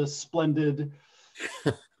marvelous, splendid.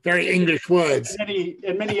 Very English words.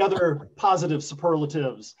 And many other positive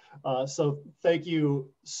superlatives. So thank you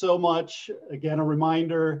so much. Again, a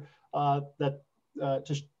reminder that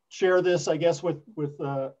to share this, I guess, with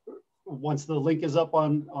once the link is up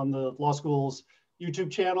on the law school's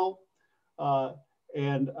YouTube channel.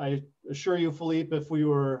 And I assure you, Philippe, if we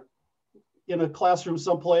were in a classroom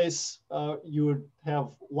someplace, you would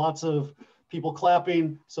have lots of people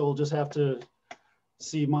clapping. So we'll just have to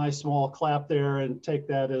see my small clap there and take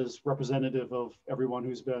that as representative of everyone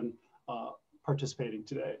who's been participating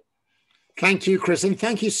today. Thank you, Chris. And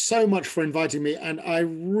thank you so much for inviting me. And I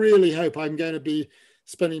really hope I'm going to be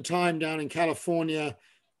spending time down in California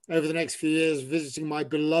over the next few years, visiting my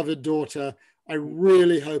beloved daughter. I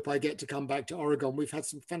really hope I get to come back to Oregon. We've had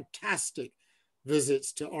some fantastic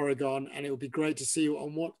visits to Oregon, and it would be great to see you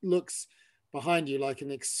on what looks behind you like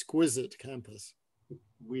an exquisite campus.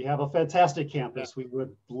 We have a fantastic campus. We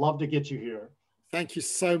would love to get you here. Thank you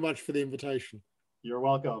so much for the invitation. You're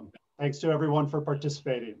welcome. Thanks to everyone for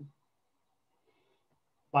participating.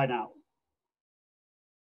 Bye now.